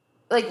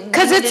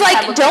 because it's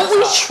like, don't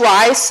we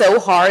try so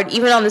hard,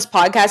 even on this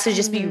podcast, to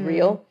just be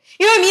real?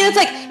 You know what I mean? It's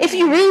like, if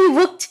you really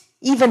looked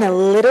even a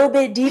little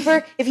bit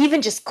deeper, if you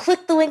even just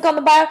clicked the link on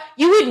the bio,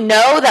 you would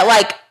know that,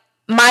 like,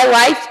 my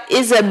life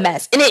is a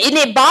mess. And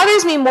it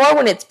bothers me more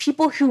when it's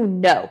people who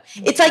know.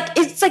 It's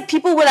like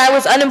people when I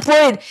was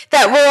unemployed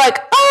that were like,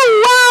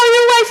 oh, wow,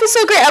 your life is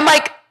so great. I'm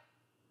like,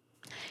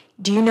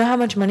 do you know how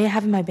much money I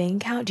have in my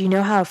bank account? Do you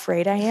know how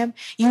afraid I am?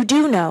 You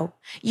do know.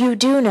 You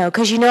do know.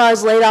 Because you know I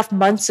was laid off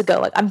months ago.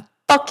 Like, I'm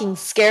fucking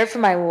scared for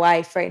my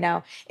life right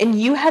now.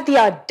 And you had the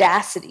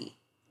audacity.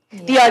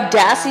 The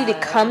audacity to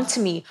come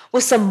to me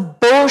with some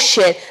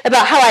bullshit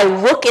about how I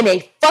look in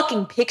a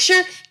fucking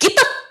picture. Get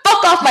the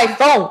fuck off my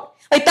phone.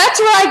 Like, that's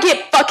where I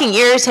get fucking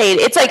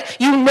irritated. It's like,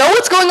 you know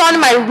what's going on in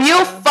my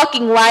real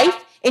fucking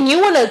life, and you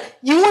wanna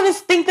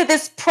think that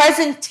this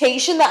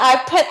presentation that I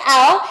put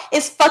out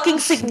is fucking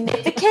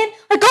significant?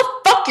 Like, go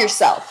fuck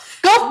yourself.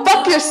 Go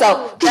fuck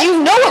yourself. Because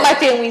you know what my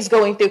family's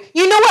going through.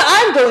 You know what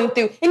I'm going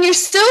through. And you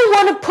still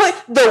want to put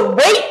the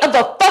weight of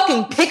a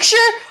fucking picture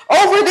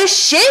over this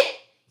shit?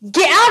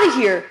 Get out of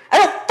here. I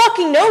don't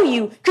fucking know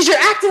you because you're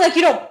acting like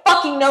you don't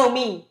fucking know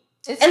me.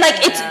 And like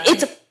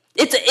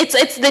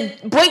it's the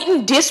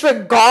blatant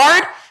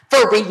disregard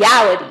for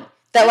reality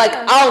that like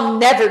I'll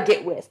never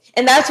get with.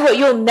 And that's what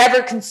you'll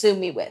never consume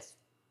me with.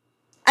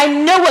 I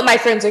know what my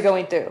friends are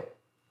going through.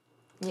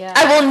 Yeah.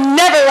 I will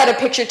never let a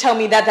picture tell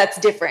me that that's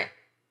different.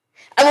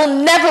 I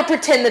will never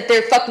pretend that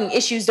their fucking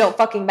issues don't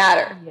fucking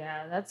matter.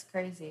 Yeah, that's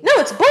crazy. No,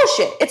 it's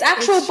bullshit. It's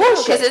actual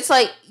bullshit. Because it's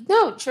like,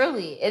 no,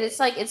 truly. It's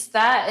like, it's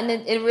that, and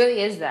it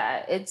really is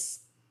that. It's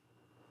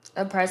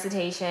a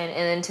presentation, and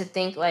then to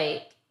think,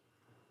 like,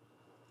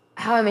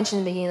 how I mentioned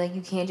in the beginning, like,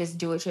 you can't just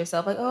do it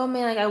yourself. Like, oh,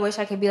 man, like, I wish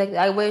I could be like,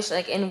 I wish,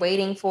 like, and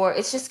waiting for,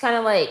 it's just kind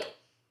of like,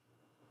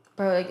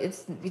 bro, like,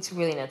 it's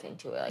really nothing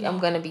to it. Like, I'm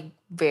going to be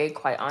very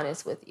quite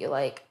honest with you.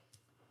 Like,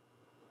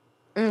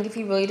 if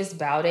you really just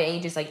bout it and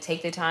you just, like,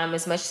 take the time,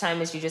 as much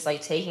time as you just, like,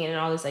 taking in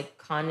all this, like,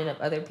 content of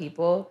other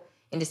people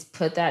and just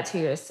put that to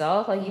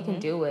yourself, like, you can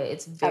do it.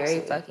 It's very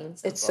fucking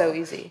simple. It's so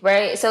easy.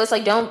 Right? So it's,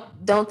 like,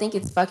 don't think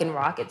it's fucking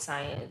rocket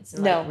science.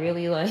 And, like,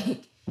 really,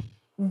 like,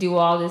 do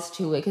all this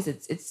to it because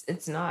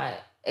it's not,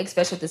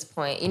 especially at this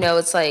point. You know,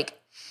 it's, like,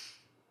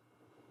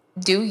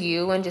 do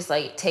you and just,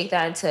 like, take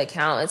that into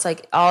account. It's,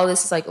 like, all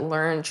this is, like,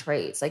 learned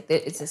traits. Like,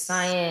 it's a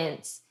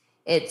science.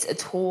 It's a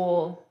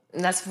tool.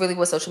 And that's really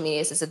what social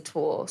media is. It's a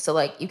tool. So,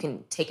 like, you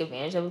can take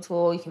advantage of a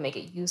tool. You can make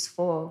it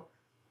useful.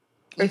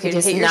 Or you can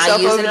just hit yourself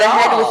over the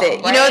head with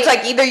it. Right? You know, it's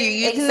like either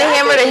you're using the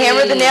hammer to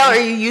hammer the nail or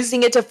you're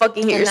using it to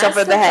fucking hit yourself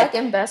over the head. That's the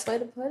fucking best way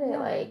to put it.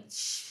 Like,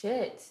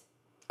 shit.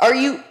 Are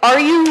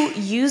you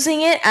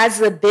using it as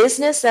the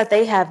business that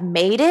they have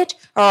made it?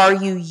 Or are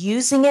you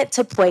using it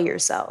to play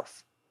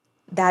yourself?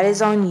 That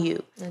is on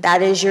you.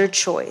 That is your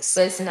choice.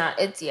 But it's not,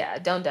 it's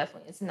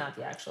not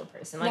the actual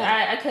person. Like,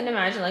 I couldn't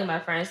imagine, like, my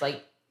friends,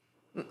 like,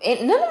 and none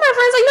of my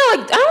friends, like, no,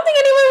 like, I don't think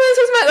anyone really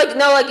says my, like,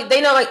 no, like, they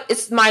know, like,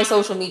 it's my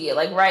social media,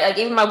 like, right, like,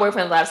 even my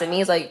boyfriend laughs at me,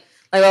 he's like,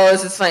 oh,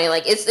 this is funny,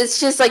 like, it's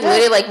just, like,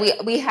 literally,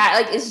 like, we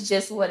had, like, it's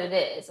just what it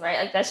is, right,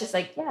 like, that's just,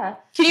 like, yeah.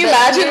 Can you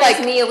imagine,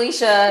 like, me,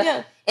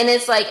 Alicia, and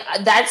it's, like,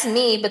 that's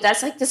me, but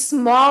that's, like, the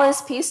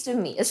smallest piece to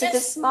me, it's, like, the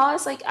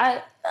smallest, like,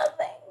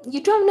 nothing.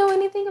 You don't know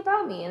anything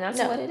about me, and that's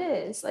what it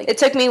is, like. It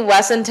took me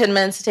less than 10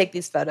 minutes to take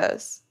these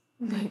photos.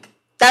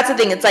 That's the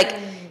thing, it's, like,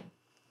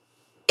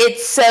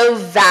 it's so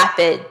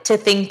vapid to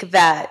think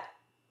that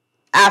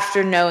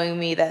after knowing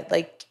me that,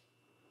 like,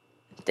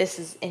 this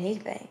is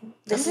anything.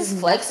 This is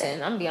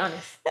flexing, I'm gonna be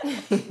honest.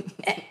 and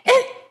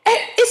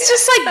it's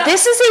just like,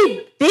 this is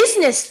a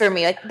business for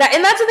me. Like that,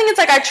 and that's the thing, it's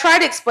like I try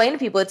to explain to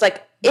people, it's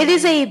like, it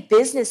is a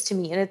business to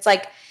me. And it's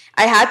like,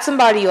 I had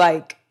somebody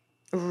like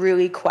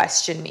really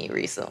question me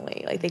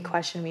recently. Like they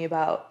questioned me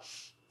about,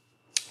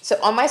 so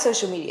on my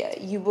social media,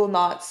 you will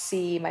not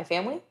see my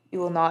family. You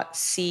will not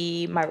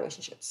see my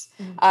relationships.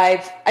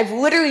 I've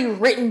literally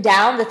written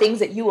down the things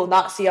that you will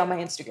not see on my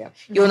Instagram.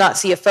 You will not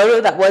see a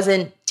photo that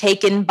wasn't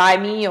taken by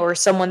me or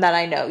someone that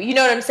I know. You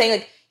know what I'm saying?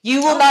 Like,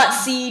 you will not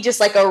see just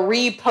like a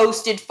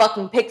reposted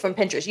fucking pic from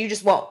Pinterest. You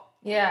just won't.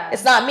 Yeah.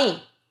 It's not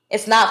me.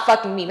 It's not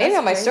fucking me. Maybe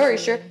on my story,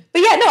 sure. But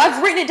yeah, no,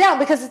 I've written it down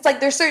because it's like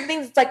there's certain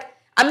things, it's like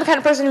I'm the kind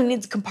of person who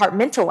needs to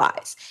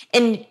compartmentalize.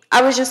 And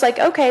I was just like,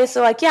 okay,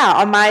 so like, yeah,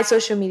 on my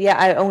social media,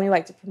 I only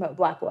like to promote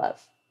Black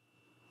love.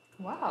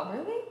 Wow,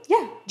 really?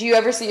 Yeah. Do you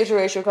ever see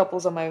interracial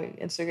couples on my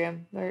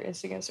Instagram or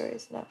Instagram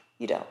stories? No,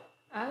 you don't.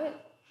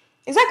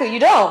 Exactly, you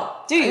don't.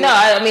 Do you? No,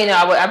 I mean,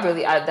 I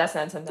really, that's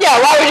not something.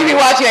 Yeah, why would you be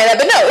watching that?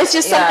 But no, it's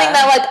just something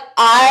that, like,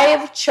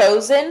 I've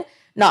chosen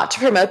not to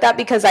promote that,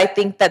 because I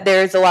think that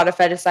there's a lot of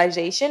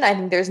fetishization. I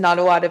think there's not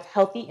a lot of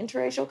healthy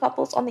interracial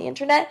couples on the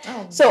internet.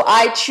 So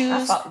I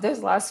choose. There's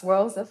a lot of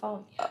swirls that follow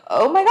me.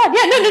 Oh my God.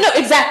 Yeah, no,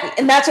 exactly.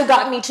 And that's what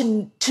got me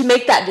to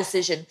make that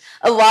decision.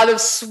 A lot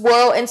of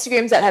swirl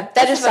Instagrams that have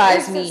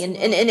fetishized me, and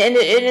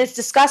it's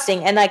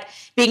disgusting. And like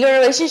being in a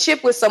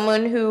relationship with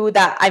someone who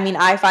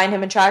I find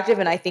him attractive,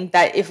 and I think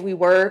that if we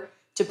were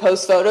to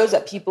post photos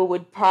that people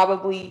would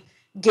probably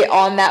get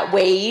on that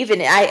wave,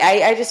 and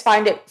I just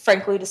find it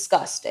frankly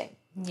disgusting.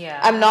 Yeah.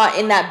 I'm not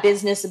in that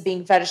business of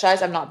being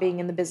fetishized. I'm not being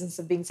in the business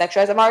of being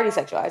sexualized. I'm already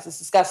sexualized. It's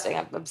disgusting.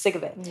 I'm sick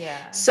of it.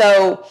 Yeah.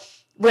 So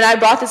when I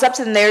brought this up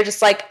to them, they were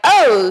just like,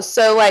 oh,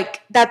 so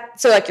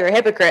you're a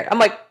hypocrite. I'm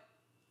like,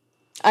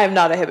 I'm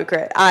not a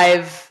hypocrite.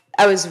 I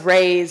was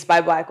raised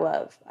by Black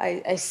love.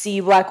 I see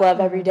Black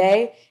love every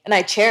day, and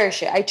I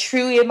cherish it. I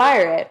truly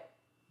admire it.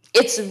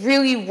 It's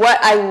really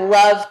what I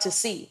love to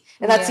see.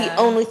 And that's the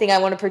only thing I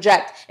want to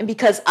project. And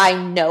because I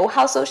know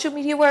how social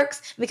media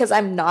works, because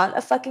I'm not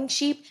a fucking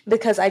sheep,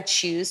 because I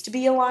choose to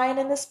be a lion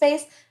in this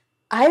space,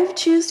 I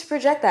choose to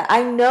project that.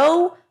 I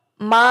know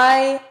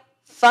my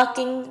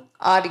fucking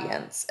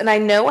audience, and I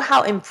know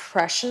how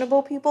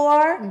impressionable people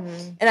are,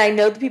 and I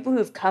know the people who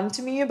have come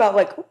to me about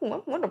like,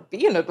 oh, I want to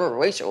be in a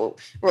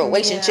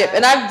relationship,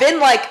 and I've been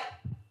like,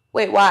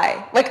 wait,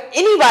 why? Like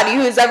anybody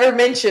who has ever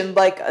mentioned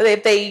like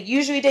if they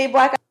usually date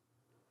Black.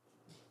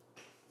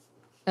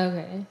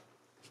 Okay.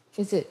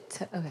 Is it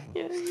okay?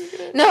 Yeah,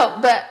 no,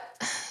 but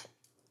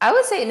I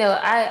would say no.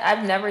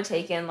 I've never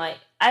taken like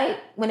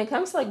when it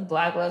comes to like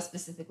Black love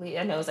specifically.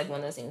 I know it's like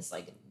one of those things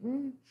like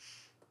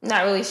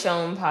not really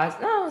shown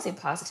positive. No, I don't say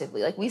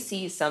positively. Like we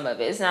see some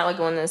of it. It's not like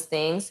one of those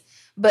things,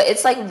 but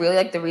it's like really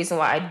like the reason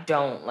why I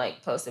don't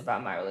like post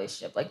about my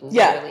relationship. Like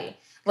literally.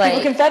 Like,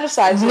 people can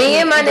fetishize me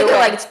and my nigga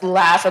like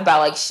laugh about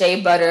like shea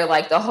butter,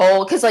 like the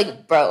whole, cause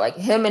like bro, like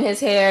him and his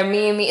hair,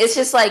 me and me. It's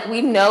just like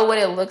we know what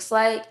it looks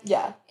like.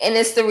 Yeah, and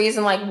it's the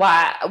reason like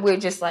why we're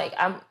just like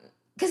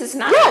cause it's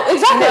not. Yeah,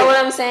 exactly. You know what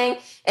I'm saying?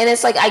 And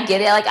it's like I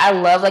get it. Like I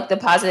love like the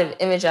positive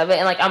image of it,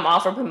 and like I'm all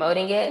for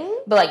promoting it.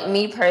 But like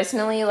me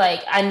personally,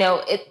 like I know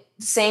it.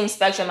 Same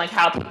spectrum, like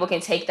how people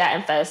can take that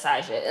and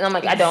fetishize it, and I'm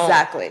like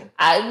exactly.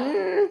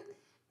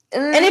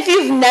 And if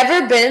you've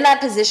never been in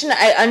that position,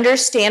 I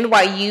understand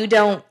why you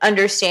don't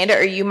understand it,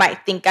 or you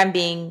might think I'm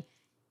being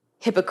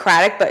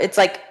Hippocratic, but it's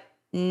like,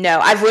 no.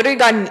 I've literally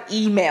gotten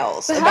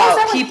emails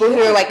about people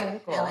who are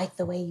like, I like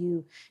the way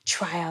you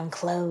try on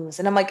clothes.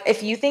 And I'm like,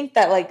 if you think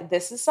that like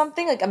this is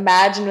something, like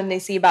imagine when they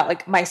see about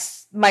like my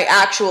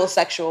actual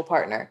sexual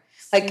partner.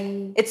 Like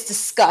it's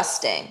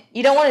disgusting.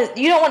 You don't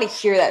want to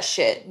hear that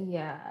shit.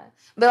 Yeah.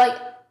 But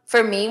like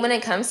for me, when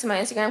it comes to my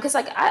Instagram, because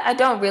like I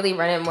don't really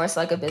run it more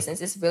so like a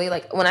business. It's really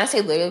like when I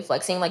say literally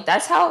flexing, like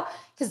that's how,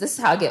 because this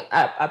is how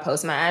I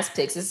post my ass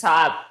pics. This is how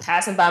I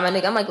passing by my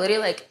nigga. I'm like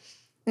literally like,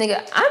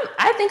 nigga,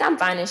 I think I'm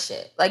fine as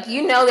shit. Like,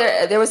 you know,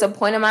 there was a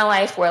point in my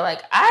life where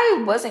like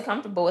I wasn't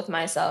comfortable with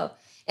myself,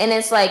 and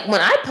it's like when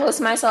I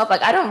post myself,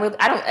 like I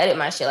don't edit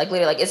my shit. Like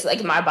literally, like it's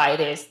like my body.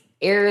 There's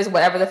errors,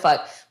 whatever the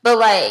fuck. But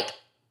like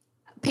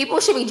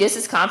people should be just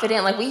as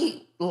confident. Like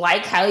we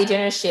like Kylie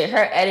Jenner's shit,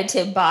 her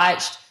edited,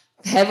 botched,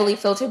 heavily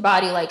filtered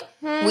body. Like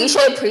we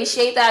should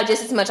appreciate that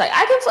just as much. Like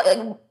I can flex.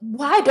 Like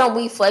why don't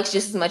we flex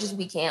just as much as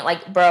we can?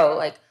 Like bro,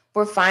 like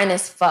we're fine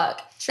as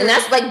fuck. True.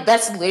 And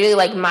that's literally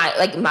like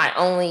my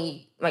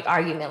only like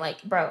argument.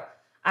 Like bro,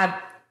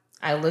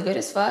 I look good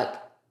as fuck.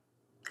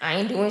 I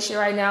ain't doing shit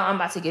right now. I'm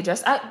about to get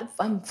dressed.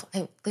 I'm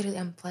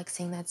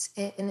flexing. That's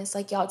it. And it's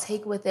like, y'all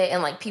take with it.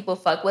 And like people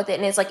fuck with it.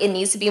 And it's like, it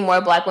needs to be more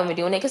Black women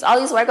doing it. Because all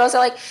these white girls are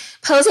like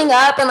posing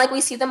up. And like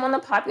we see them on the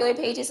popular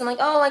pages. And like,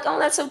 oh,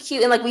 that's so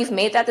cute. And like we've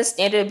made that the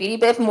standard of beauty.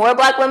 But if more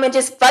Black women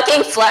just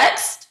fucking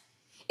flexed,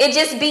 it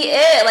just be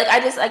it. Like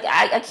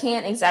I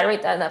can't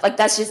exaggerate that enough. Like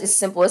that's just as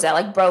simple as that.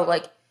 Like bro,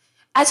 like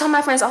I tell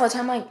my friends all the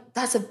time, like,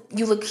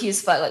 you look cute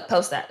as fuck. Like,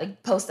 post that.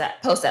 Like, post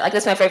that. Post that. Like,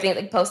 that's my favorite thing.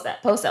 Like, post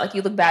that. Post that. Like,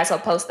 you look bad, so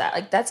post that.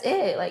 Like, that's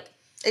it. Like,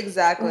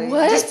 exactly.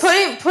 What? Just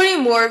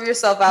putting more of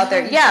yourself out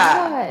there.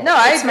 Yeah. God. No,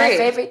 I agree. It's my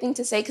favorite thing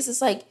to say because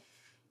it's like,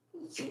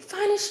 you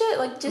fine as shit.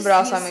 Like, just. But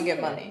also, I'm gonna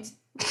get money.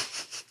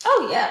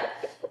 Oh yeah.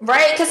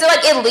 Right, because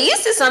like at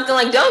least it's something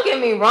like. Don't get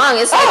me wrong.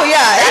 It's like,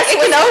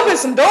 it can open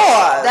some doors.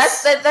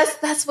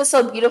 That's what's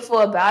so beautiful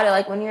about it.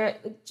 Like when you're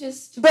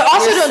just. But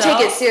also yourself, don't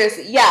take it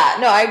seriously. Yeah,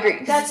 no, I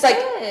agree. That's like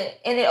it,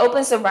 and it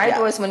opens the right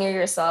doors when you're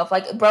yourself.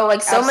 Like bro,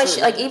 like so much.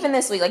 Like even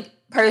this week, like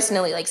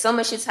personally, like so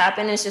much shit's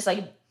happened. It's just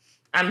like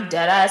I'm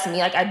dead ass me.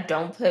 Like I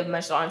don't put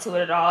much thought into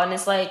it at all, and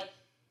it's like.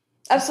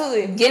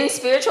 Absolutely. Getting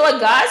spiritual, like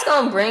God's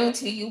gonna bring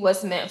to you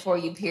what's meant for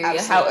you, period.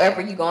 Absolutely.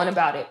 However you going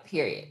about it,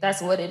 period.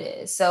 That's what it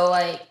is. So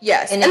like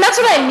yes. And that's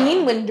what I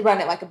mean when you run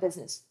it like a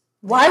business.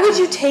 Why would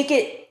you take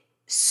it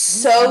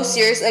so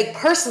seriously? Like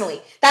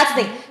personally. That's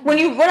the thing.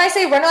 When I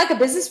say run it like a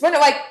business, run it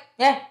like,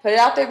 put it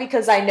out there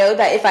because I know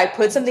that if I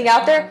put something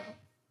out there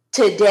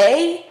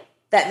today,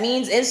 that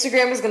means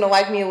Instagram is going to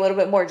like me a little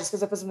bit more just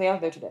because I put something out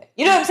there today.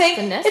 You know what I'm saying?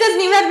 Finesse. It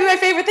doesn't even have to be my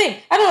favorite thing.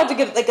 I don't have to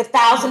get like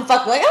 1,000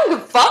 fuck. Like, I don't give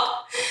a fuck.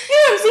 You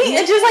know what I'm saying?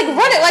 And just like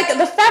run it. Like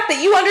the fact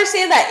that you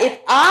understand that if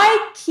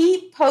I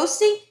keep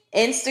posting,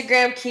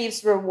 Instagram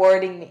keeps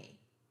rewarding me.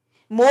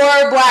 More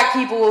black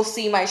people will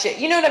see my shit.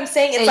 You know what I'm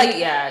saying? It's like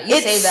you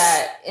say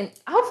that, and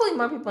hopefully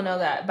more people know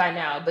that by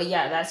now. But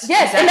yeah, that's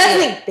yes, exactly and that's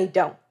the thing. They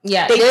don't.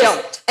 Yeah, they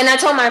don't. And I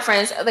told my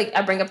friends, like,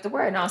 I bring up the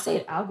word, and I'll say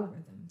it,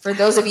 algorithm. For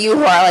those of you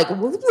who are like,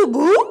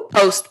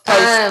 post.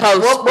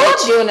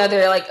 We'll do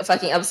another like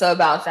fucking episode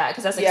about that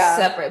because that's like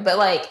separate. But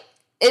like,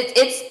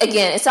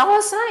 it's all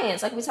a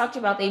science. Like we talked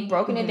about, they've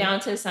broken it down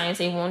to the science.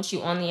 They want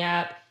you on the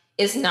app.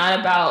 It's not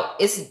about,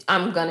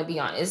 I'm going to be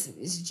honest,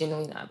 it's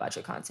genuinely not about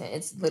your content.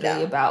 It's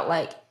literally about,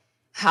 like,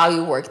 how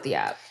you work the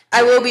app.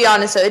 I will be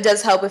honest, though, it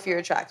does help if you're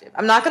attractive.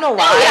 I'm not going to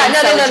lie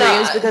sell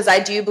dreams because I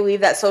do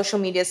believe that social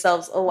media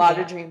sells a lot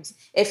of dreams.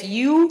 If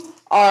you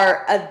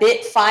are a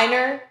bit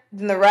finer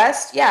than the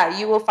rest,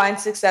 you will find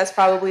success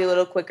probably a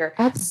little quicker.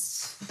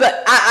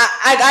 But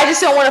I just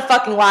don't want to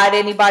fucking lie to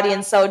anybody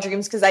and sell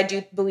dreams because I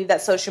do believe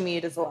that social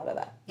media does a lot of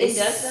that. It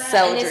does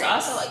that, and it's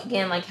also like,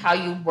 again, like how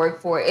you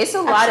work for it. It's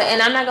a lot of,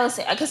 and I'm not gonna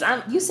say because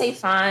you say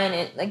fine,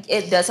 and like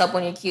it does help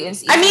when you're cute and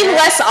easier. I mean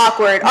less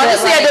awkward.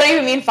 Honestly, like, I don't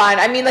even mean fine.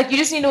 I mean like you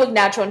just need to look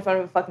natural in front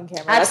of a fucking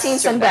camera. I've seen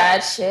some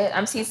bad shit.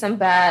 I've seen some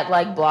bad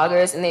like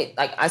bloggers, and they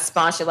like I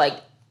sponsor like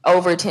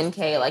over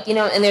 10K, like, you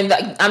know, and they're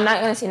like, I'm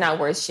not gonna say not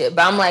worth shit,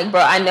 but I'm like,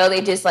 bro, I know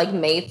they just like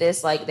made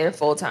this like their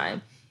full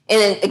time. And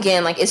then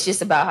again, like, it's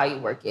just about how you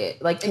work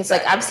it. Like, it's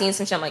like, I've seen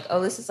some shit, I'm like,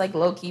 oh, this is like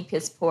low-key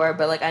piss poor,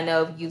 but like, I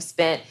know you've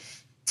spent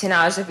 10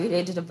 hours of your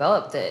day to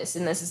develop this,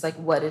 and this is like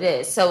what it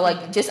is. So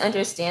like, just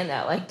understand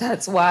that. Like,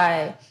 that's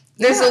why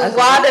there's a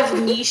lot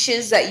of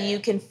niches that you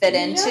can fit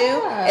into.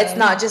 It's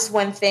not just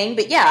one thing,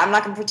 but I'm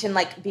not gonna pretend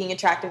like being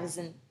attractive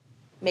isn't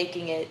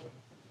making it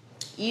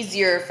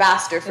easier,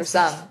 faster for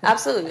some.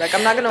 Absolutely. Like,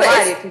 I'm not gonna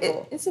lie to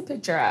people. It's a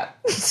picture app.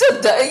 So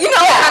you know,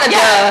 kind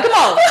of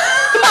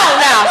Come on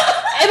now.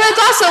 But it's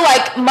also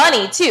like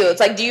money too. It's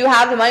like, do you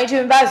have the money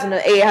to invest in an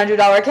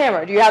 $800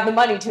 camera? Do you have the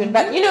money to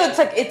invest? You know, it's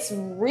like, it's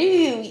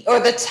really, or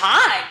the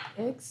time.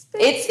 It's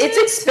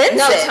expensive.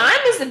 No,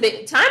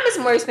 time is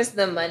more expensive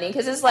than money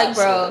because it's like,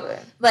 bro,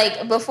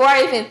 like before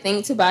I even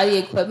think to buy the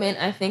equipment,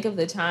 I think of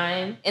the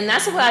time, and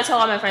that's what I tell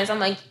all my friends. I'm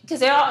like, because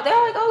they're like,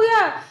 oh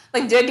yeah,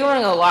 like they're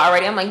doing a lot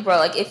already. I'm like, bro,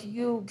 like if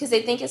you, because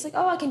they think it's like,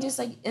 oh, I can just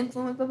like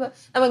influence, blah, blah.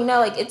 I'm like, no,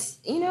 like it's,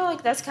 you know,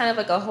 like that's kind of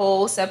like a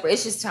whole separate.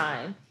 It's just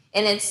time.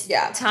 And it's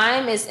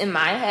time is in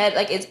my head,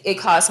 like it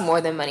costs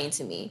more than money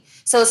to me.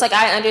 So it's like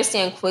I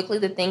understand quickly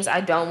the things I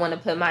don't want to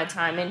put my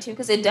time into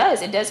because it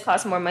does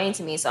cost more money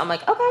to me. So I'm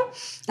like, okay,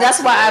 that's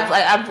why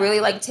I've really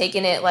like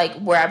taken it like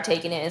where I've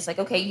taken it. It's like,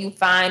 okay, you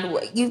find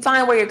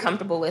where you're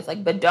comfortable with,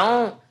 like, but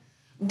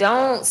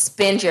don't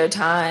spend your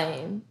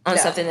time on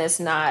something that's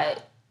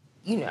not,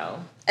 you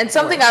know. And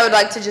something I would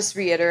like to just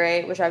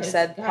reiterate, which I've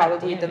said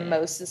probably the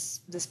most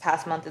this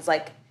past month, is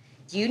like,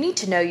 you need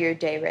to know your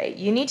day rate.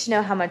 You need to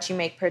know how much you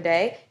make per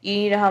day. You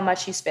need to know how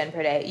much you spend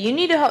per day. You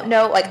need to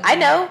know, like, I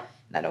know,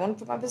 and I don't want to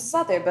put my business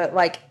out there, but,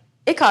 like,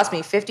 it cost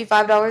me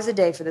 $55 a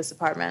day for this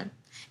apartment.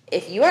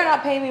 If you are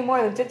not paying me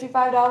more than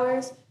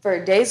 $55 for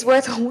a day's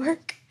worth of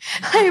work,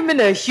 I am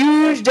in a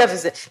huge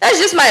deficit. That's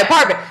just my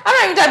apartment. I'm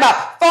not even talking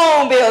about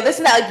phone bill, this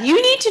and that. Like,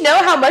 you need to know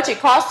how much it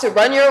costs to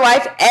run your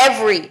life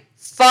every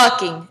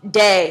fucking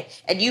day,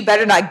 and you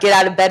better not get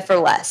out of bed for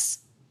less.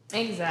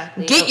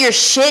 Exactly. Get your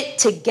shit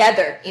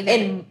together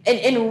and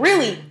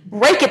really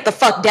break it the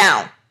fuck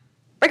down.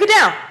 Break it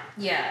down.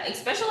 Yeah,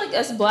 especially like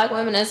us black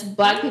women, us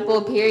black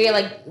people, period.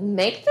 Like,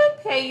 make them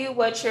pay you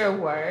what you're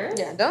worth.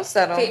 Yeah, don't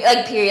settle.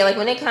 Like, period. Like,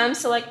 when it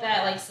comes to like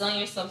that, like selling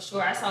yourself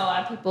short, I saw a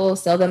lot of people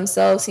sell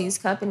themselves to these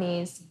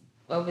companies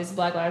over this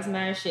Black Lives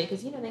Matter shit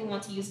because, you know, they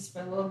want to use this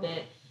for a little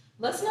bit.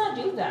 Let's not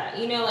do that.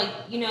 You know, like,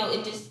 you know,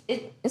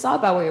 it's all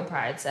about where your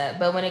pride's at.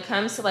 But when it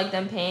comes to like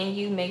them paying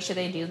you, make sure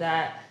they do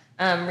that.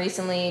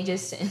 Recently,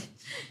 just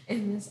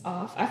in this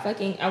off,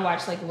 I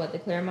watched like what the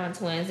Claremont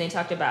Twins, they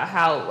talked about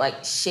how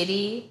like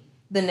shitty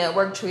the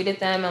network treated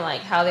them and like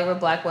how they were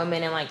black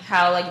women and like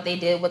how like they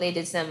did what they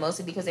did to them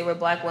mostly because they were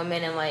black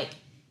women and like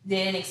they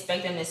didn't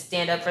expect them to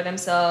stand up for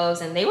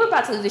themselves and they were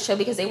about to leave the show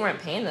because they weren't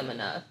paying them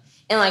enough.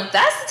 And like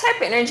that's the type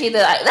of energy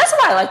that's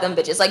why I like them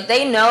bitches. Like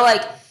they know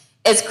like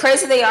as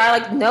crazy they are,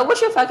 like know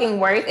what you're fucking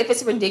worth. If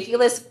it's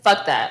ridiculous,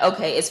 fuck that.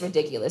 Okay, it's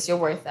ridiculous. You're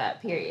worth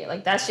that. Period.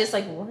 Like that's just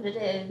like what it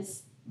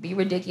is. Be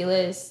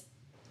ridiculous.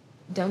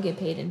 Don't get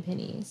paid in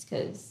pennies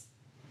because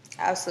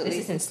absolutely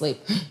this isn't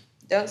slavery.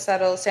 Don't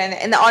settle.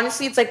 And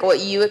honestly, it's like what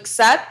you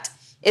accept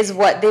is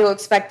what they will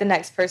expect the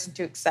next person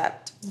to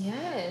accept.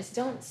 Yes.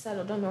 Don't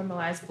settle. Don't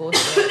normalize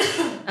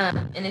bullshit.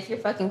 And if you're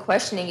fucking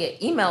questioning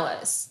it, email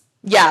us.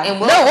 Yeah. And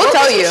we'll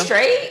tell you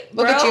straight.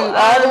 We'll get you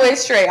all the way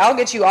straight. I'll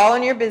get you all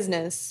in your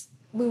business.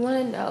 We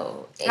want to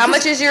know. How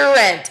much is your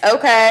rent?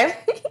 Okay.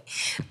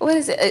 What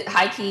is it?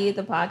 High Key,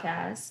 the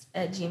podcast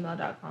at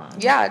gmail.com.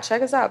 Yeah,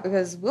 check us out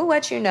because we'll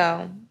let you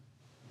know.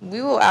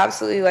 We will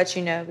absolutely let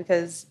you know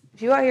because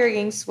people out here are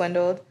getting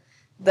swindled.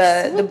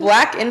 The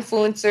black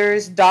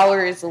influencers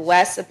dollar is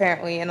less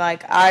apparently. And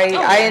like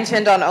I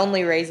intend on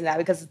only raising that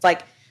because it's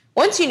like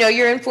once you know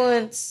your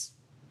influence,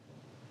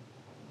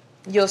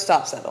 you'll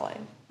stop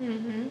settling.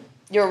 Mm-hmm.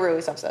 You'll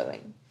really stop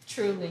settling.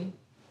 Truly.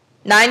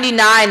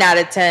 99 out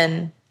of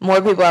 10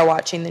 More people are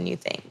watching than you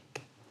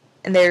think.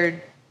 And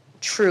they're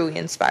truly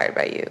inspired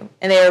by you.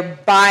 And they are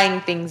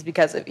buying things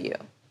because of you.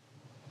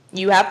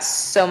 You have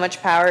so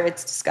much power,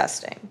 it's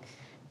disgusting.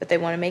 But they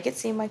want to make it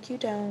seem like you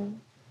don't.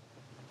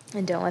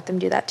 And don't let them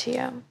do that to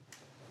you.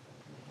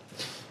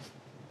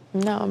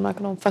 No, I'm not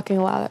going to fucking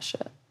allow that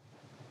shit.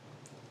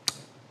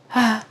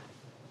 But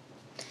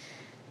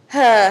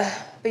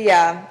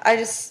yeah, I've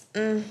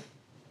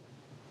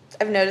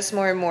noticed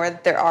more and more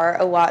that there are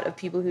a lot of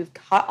people who've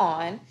caught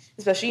on,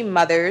 especially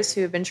mothers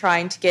who have been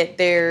trying to get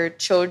their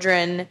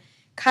children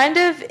kind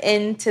of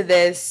into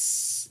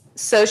this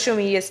social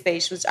media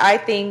space, which I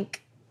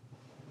think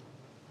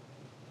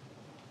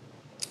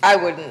I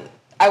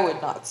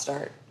would not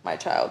start my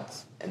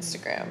child's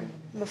Instagram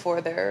before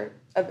they're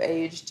of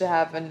age to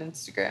have an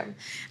Instagram.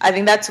 I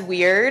think that's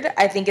weird.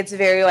 I think it's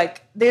very,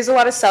 like, there's a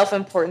lot of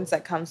self-importance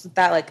that comes with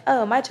that. Like,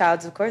 oh, my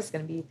child's, of course,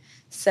 going to be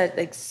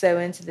so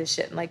into this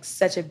shit and, like,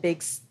 such a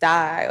big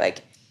star.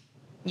 Like,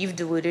 you've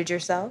deluded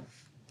yourself.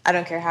 I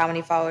don't care how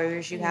many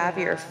followers you have.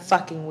 You're a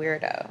fucking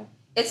weirdo.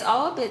 It's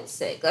all a bit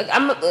sick. Like,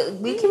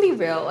 we can be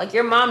real. Like,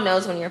 your mom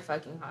knows when you're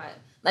fucking hot.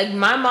 Like,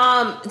 my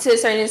mom, to a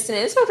certain extent,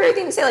 it's her favorite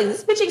thing to say. Like,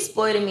 this bitch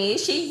exploited me.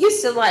 She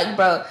used to, like,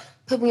 bro,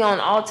 put me on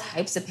all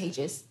types of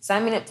pages,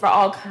 sign me up for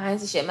all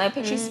kinds of shit. My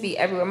pictures used to be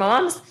everywhere. My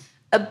mom's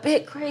a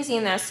bit crazy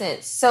in that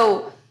sense.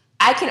 So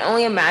I can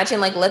only imagine,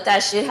 like, let that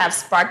shit have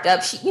sparked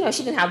up. She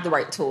didn't have the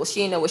right tools.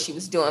 She didn't know what she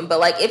was doing. But,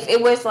 like, if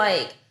it was,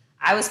 like,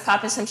 I was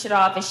popping some shit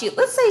off and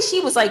let's say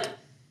she was, like,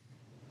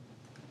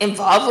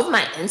 involved with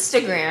my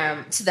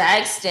Instagram to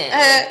that extent.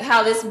 Like,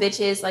 how this bitch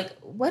is, like,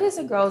 what is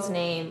a girl's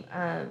name?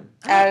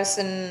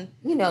 Addison.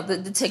 You know, the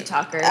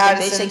TikToker.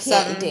 Addison, the bitch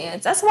that can't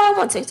dance. That's why I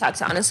want TikTok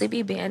to honestly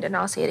be banned, and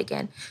I'll say it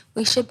again.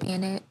 We should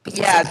ban it.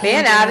 Yeah,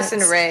 ban Addison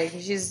Rae.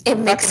 It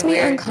makes me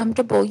weird.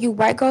 Uncomfortable. You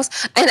white girls.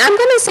 And I'm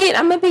going to say it.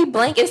 I'm going to be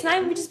blank. It's not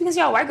even just because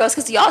y'all white girls.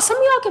 Because some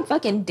of y'all can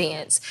fucking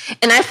dance.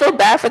 And I feel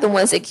bad for the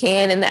ones that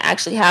can and that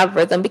actually have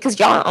rhythm. Because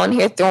y'all are on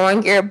here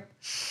throwing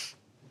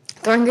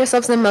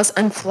yourselves in the most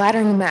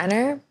unflattering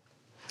manner.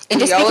 And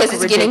just because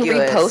it's getting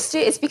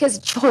reposted, it's because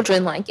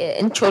children like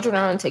it. And children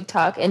are on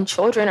TikTok. And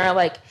children are,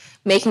 like,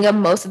 making up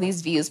most of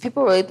these views.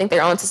 People really think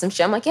they're onto some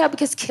shit. I'm like, yeah,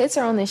 because kids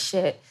are on this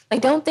shit. Like,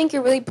 don't think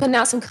you're really putting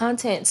out some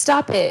content.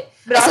 Stop it.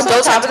 But also,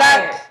 on top of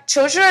that,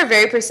 children are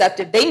very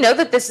perceptive. They know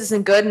that this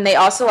isn't good, and they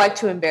also like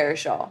to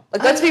embarrass y'all.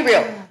 Like, let's be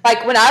real.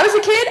 Like, when I was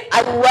a kid,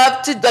 I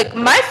loved to, like,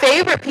 my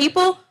favorite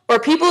people were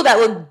people that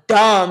look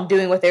dumb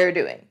doing what they were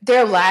doing.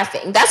 They're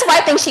laughing. That's why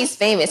I think she's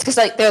famous, because,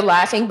 like, they're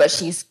laughing, but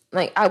she's,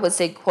 like, I would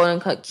say, quote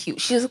unquote, cute.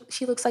 She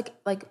looks like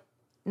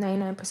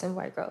 99%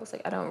 white girls.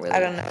 Like, I don't know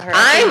her.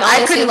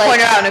 I couldn't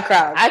point her out in a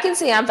crowd. I can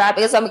say I'm fat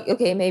because I'm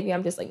okay. Maybe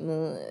I'm just like,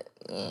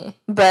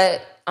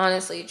 but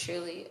honestly,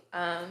 truly,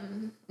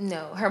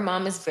 no. Her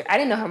mom is. I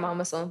didn't know her mom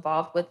was so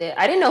involved with it.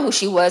 I didn't know who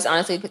she was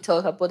honestly until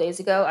a couple of days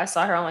ago. I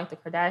saw her on, like, the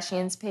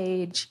Kardashians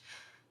page,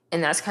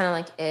 and that's kind of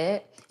like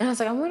it. And I was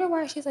like, I wonder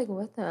why she's, like,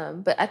 with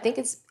them. But I think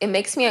it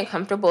makes me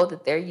uncomfortable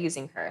that they're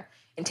using her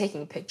and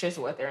taking pictures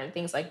with her and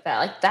things like that.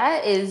 Like,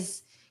 that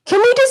is. Can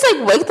we just,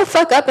 like, wake the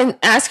fuck up and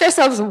ask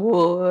ourselves,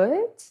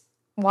 what?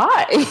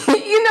 Why?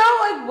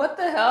 Like, what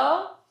the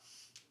hell?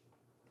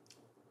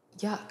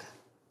 Yuck.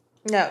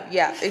 No,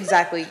 yeah,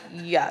 exactly.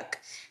 Yuck.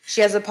 She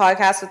has a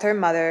podcast with her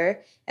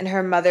mother, and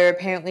her mother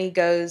apparently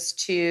goes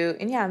to,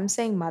 and yeah, I'm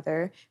saying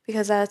mother,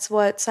 because that's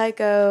what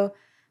psycho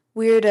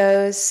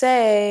weirdos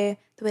say.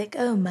 They're like,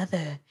 oh,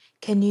 mother,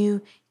 can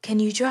you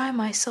dry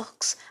my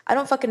socks? I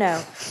don't fucking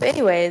know. But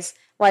anyways,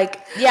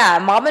 like, yeah,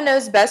 Mama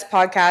Knows Best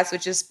podcast,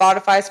 which is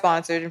Spotify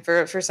sponsored, and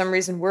for some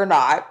reason we're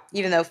not,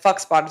 even though fuck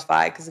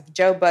Spotify, because if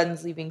Joe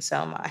Budden's leaving, so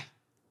am I.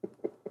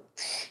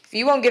 If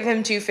you won't give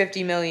him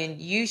 $250 million,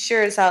 you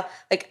sure as hell,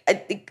 like, I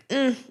think,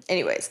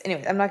 anyways,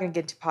 I'm not going to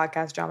get into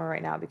podcast drama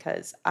right now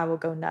because I will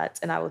go nuts,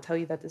 and I will tell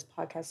you that this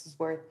podcast is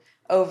worth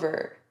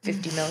over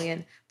 $50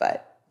 million,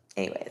 but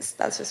anyways,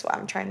 that's just what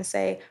I'm trying to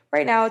say.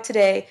 Right now,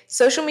 today,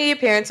 social media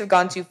parents have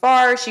gone too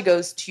far. She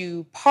goes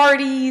to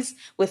parties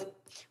with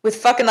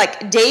fucking,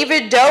 like,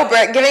 David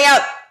Dobrik giving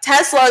out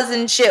Teslas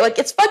and shit. Like,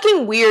 it's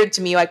fucking weird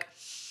to me. Like,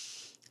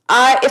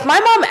 if my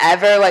mom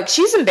ever, like,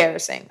 she's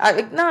embarrassing.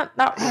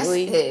 Not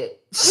really.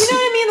 You know what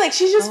I mean? Like,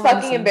 she's just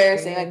fucking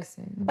embarrassing.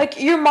 Like,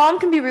 your mom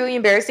can be really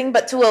embarrassing,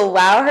 but to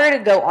allow her to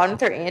go on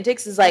with her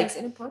antics is, like,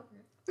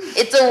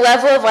 it's a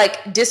level of,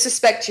 like,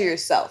 disrespect to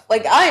yourself.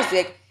 Like, honestly,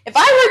 like, if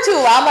I were to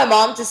allow my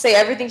mom to say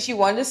everything she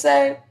wanted to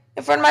say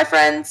in front of my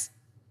friends,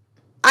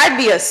 I'd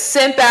be a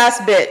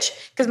simp-ass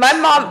bitch. Because my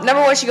mom,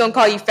 number one, she gonna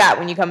call you fat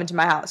when you come into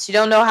my house. She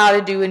don't know how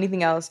to do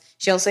anything else.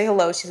 She don't say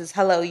hello. She says,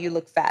 hello, you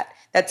look fat.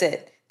 That's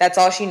it. That's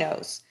all she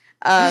knows.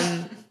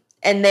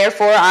 And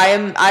therefore,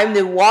 I'm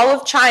the wall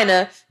of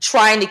China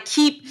trying to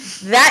keep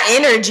that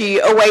energy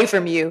away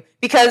from you.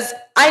 Because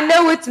I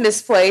know it's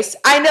misplaced.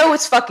 I know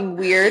it's fucking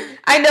weird.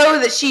 I know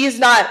that she has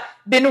not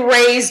been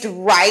raised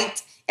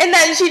right. And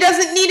that she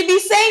doesn't need to be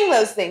saying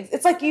those things.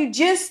 It's like,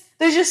 there's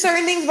There's just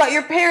certain things about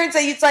your parents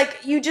that it's like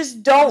you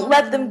just don't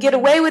let them get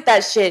away with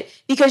that shit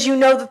because you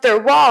know that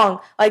they're wrong.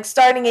 Like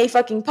starting a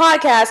fucking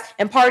podcast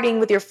and partying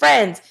with your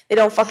friends. They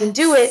don't fucking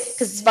do it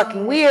because it's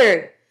fucking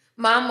weird.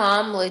 My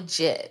mom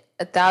legit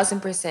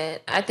 1,000%.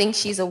 I think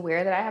she's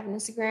aware that I have an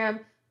Instagram,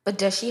 but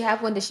does she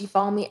have one? Does she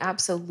follow me?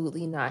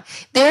 Absolutely not.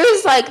 There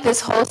is like this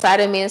whole side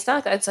of me. It's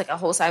not that it's like a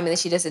whole side of me that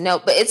she doesn't know,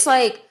 but it's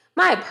like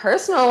my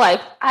personal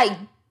life.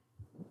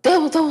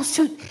 Those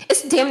two,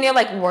 it's damn near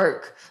like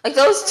work. Like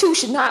those two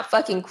should not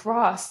fucking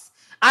cross.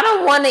 I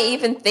don't want to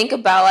even think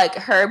about like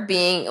her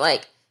being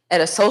like at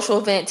a social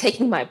event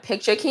taking my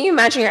picture. Can you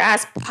imagine your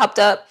ass popped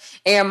up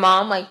and your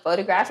mom like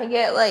photographing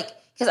it? Like,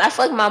 because I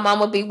feel like my mom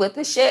would be with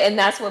the shit, and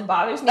that's what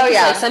bothers me. Oh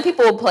yeah, like some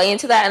people will play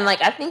into that, and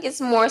like I think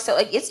it's more so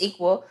like it's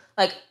equal.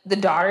 Like the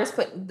daughters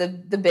put the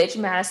bitch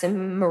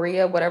Madison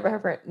Maria, whatever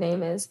her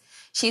name is,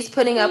 she's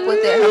putting up with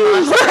it.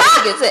 Her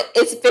mom gets it.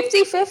 It's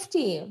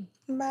 50-50.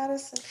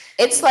 Madison.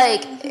 It's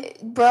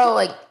like, bro,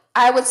 like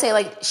I would say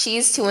like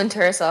she's too into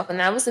herself, and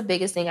that was the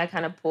biggest thing I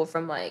kind of pulled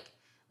from like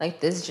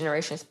this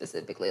generation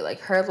specifically. Like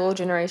her little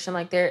generation,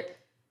 like they're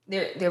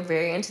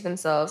very into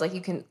themselves. Like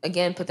you can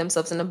again put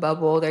themselves in a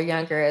bubble. They're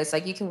younger. It's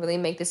like you can really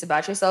make this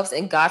about yourselves,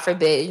 and God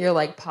forbid you're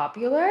like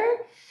popular.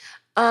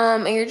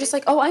 And you're just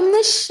like, oh, I'm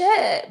this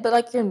shit, but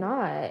like you're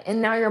not.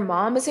 And now your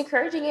mom is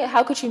encouraging it.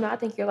 How could you not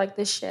think you're like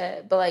this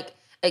shit? But like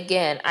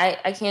again,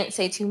 I can't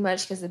say too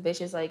much because the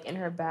bitch is like in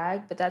her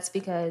bag, but that's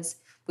because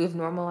we've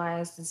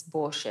normalized this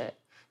bullshit.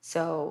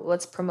 So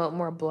let's promote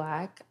more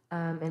Black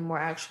and more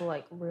actual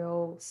like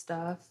real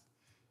stuff,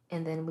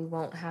 and then we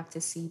won't have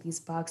to see these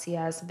boxy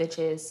ass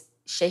bitches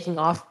shaking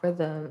off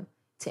rhythm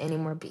to any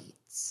more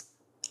beats.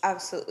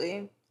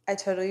 Absolutely, I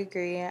totally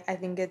agree. I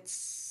think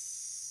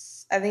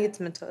it's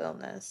mental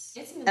illness,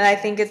 and I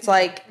think it's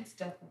like it's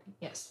definitely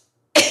yes.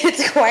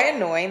 It's quite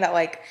annoying that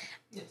like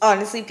yes.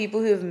 Honestly,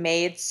 people who have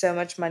made so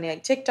much money,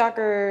 like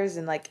TikTokers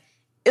and like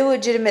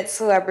illegitimate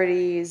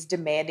celebrities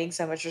demanding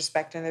so much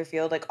respect in their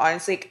field, like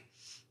honestly.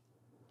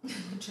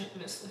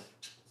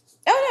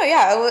 Oh no,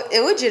 yeah,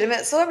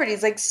 illegitimate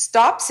celebrities. Like,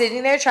 stop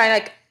sitting there trying to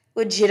like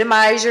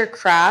legitimize your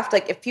craft.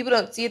 Like, if people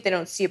don't see it, they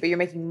don't see it. But you're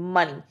making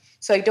money,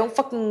 so like, don't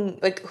fucking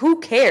like.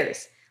 Who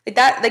cares? Like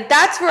that. Like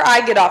that's where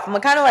I get off. I'm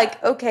kind of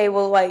like, okay,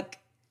 well, like,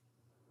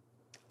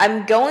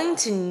 I'm going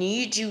to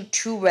need you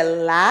to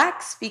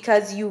relax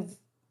because you've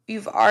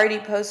already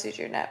posted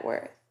your net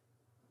worth.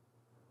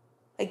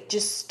 Like,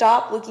 just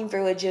stop looking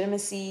for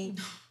legitimacy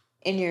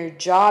in your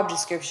job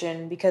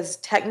description because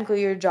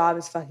technically your job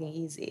is fucking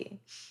easy.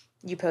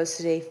 You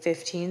posted a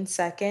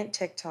 15-second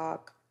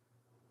TikTok.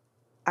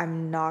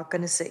 I'm not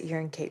going to sit here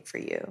and cape for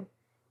you.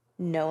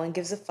 No one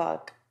gives a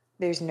fuck.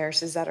 There's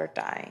nurses that are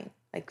dying.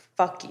 Like,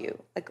 fuck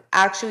you. Like,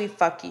 actually,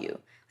 fuck you.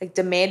 Like,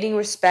 demanding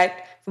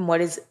respect from what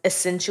is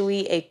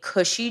essentially a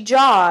cushy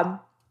job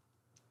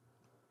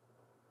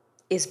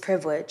is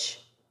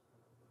privilege.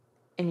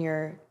 And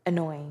you're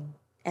annoying.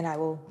 And I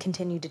will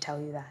continue to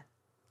tell you that.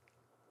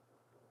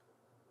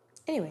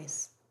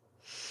 Anyways.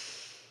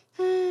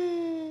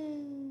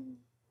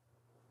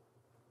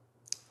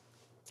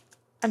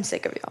 I'm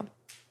sick of y'all.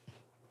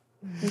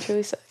 I'm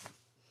truly sick.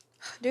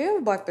 Do you have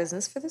a Black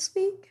business for this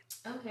week?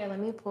 Okay, let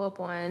me pull up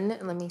one.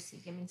 Let me see.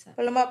 Give me a second.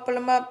 Pull them up, pull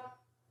them up.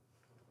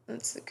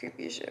 That's the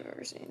creepiest shit I've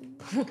ever seen.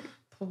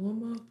 Pull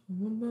them up,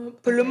 pull them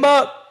up. Pull them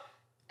up.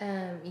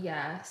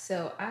 Yeah,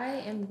 so I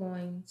am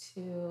going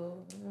to...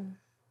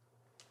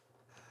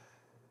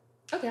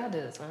 Okay, I'll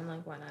do this one.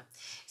 Like, why not?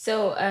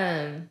 So,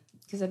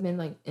 because I've been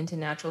like into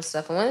natural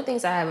stuff, and one of the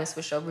things I haven't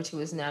switched over to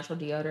is natural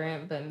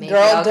deodorant. But maybe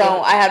girl,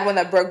 don't. I had one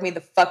that broke me the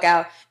fuck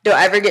out. Don't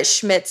ever get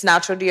Schmidt's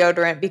natural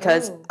deodorant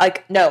because,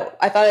 like, no.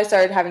 I thought I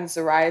started having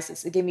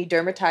psoriasis. It gave me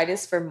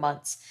dermatitis for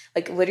months.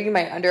 Like, literally,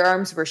 my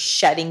underarms were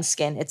shedding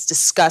skin. It's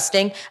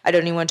disgusting. I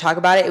don't even want to talk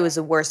about it. It was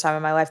the worst time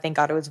of my life. Thank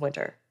God it was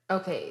winter.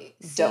 Okay,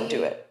 don't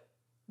do it.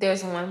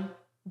 There's one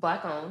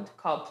Black owned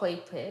called Play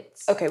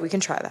Pits. Okay, we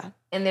can try that.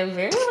 And they're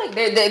very like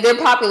they're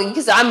popular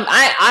because I'm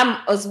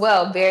as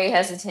well very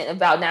hesitant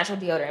about natural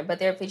deodorant, but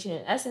they're featured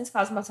in Essence,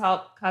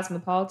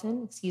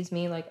 Cosmopolitan,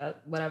 like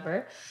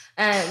whatever,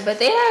 but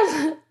they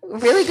have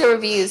really good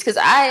reviews because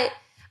I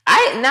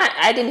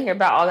didn't hear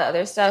about all the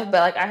other stuff,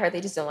 but like I heard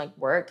they just don't like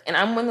work, and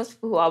I'm one of those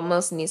people who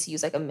almost needs to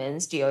use like a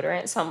men's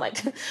deodorant, so I'm like,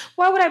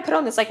 why would I put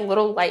on this like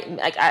little light?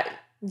 Like I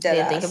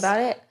didn't think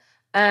about it.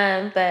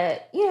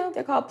 But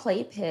they're called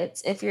Play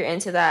Pits. If you're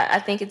into that, I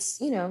think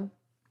it's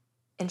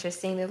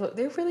interesting.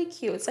 They're really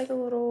cute. It's like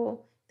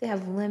they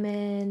have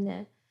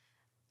lemon,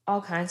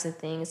 all kinds of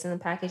things, and the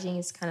packaging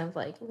is kind of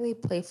like really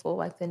playful,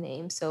 like the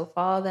name. So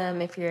follow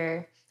them if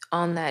you're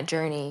on that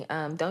journey.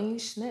 Don't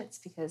use Schmidt's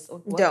because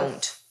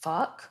don't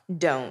fuck.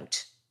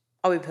 Don't.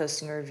 I'll be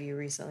posting a review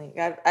recently.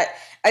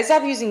 I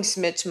stopped using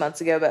Schmidt's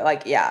months ago, but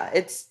like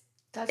it's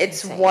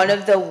insane. One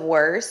of the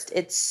worst.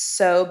 It's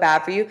so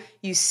bad for you.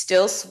 You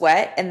still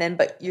sweat,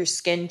 but your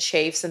skin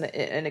chafes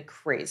in a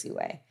crazy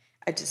way.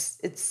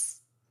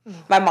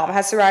 My mom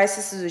has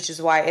psoriasis, which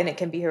is why, and it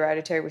can be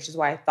hereditary, which is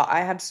why I thought I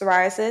had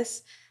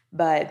psoriasis.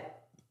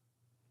 But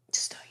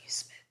just don't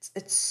use Schmidt's.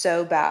 It's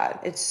so bad.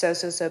 It's so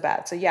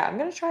bad. So yeah, I'm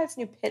gonna try this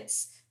new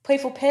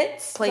playful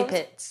pits. Play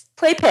pits.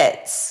 Play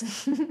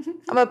pits. I'm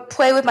gonna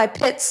play with my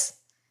pits.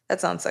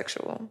 That sounds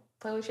sexual.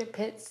 Play with your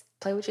pits.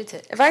 Play with your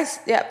tits.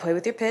 Play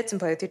with your pits and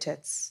play with your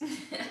tits.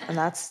 And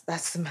that's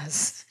the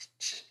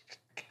message.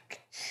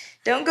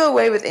 Don't go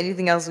away with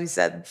anything else we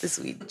said this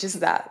week. Just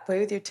that. Play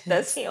with your tits.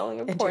 That's the only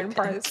important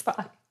part of this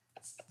podcast.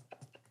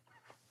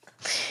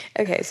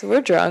 Okay, so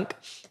we're drunk.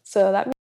 So that means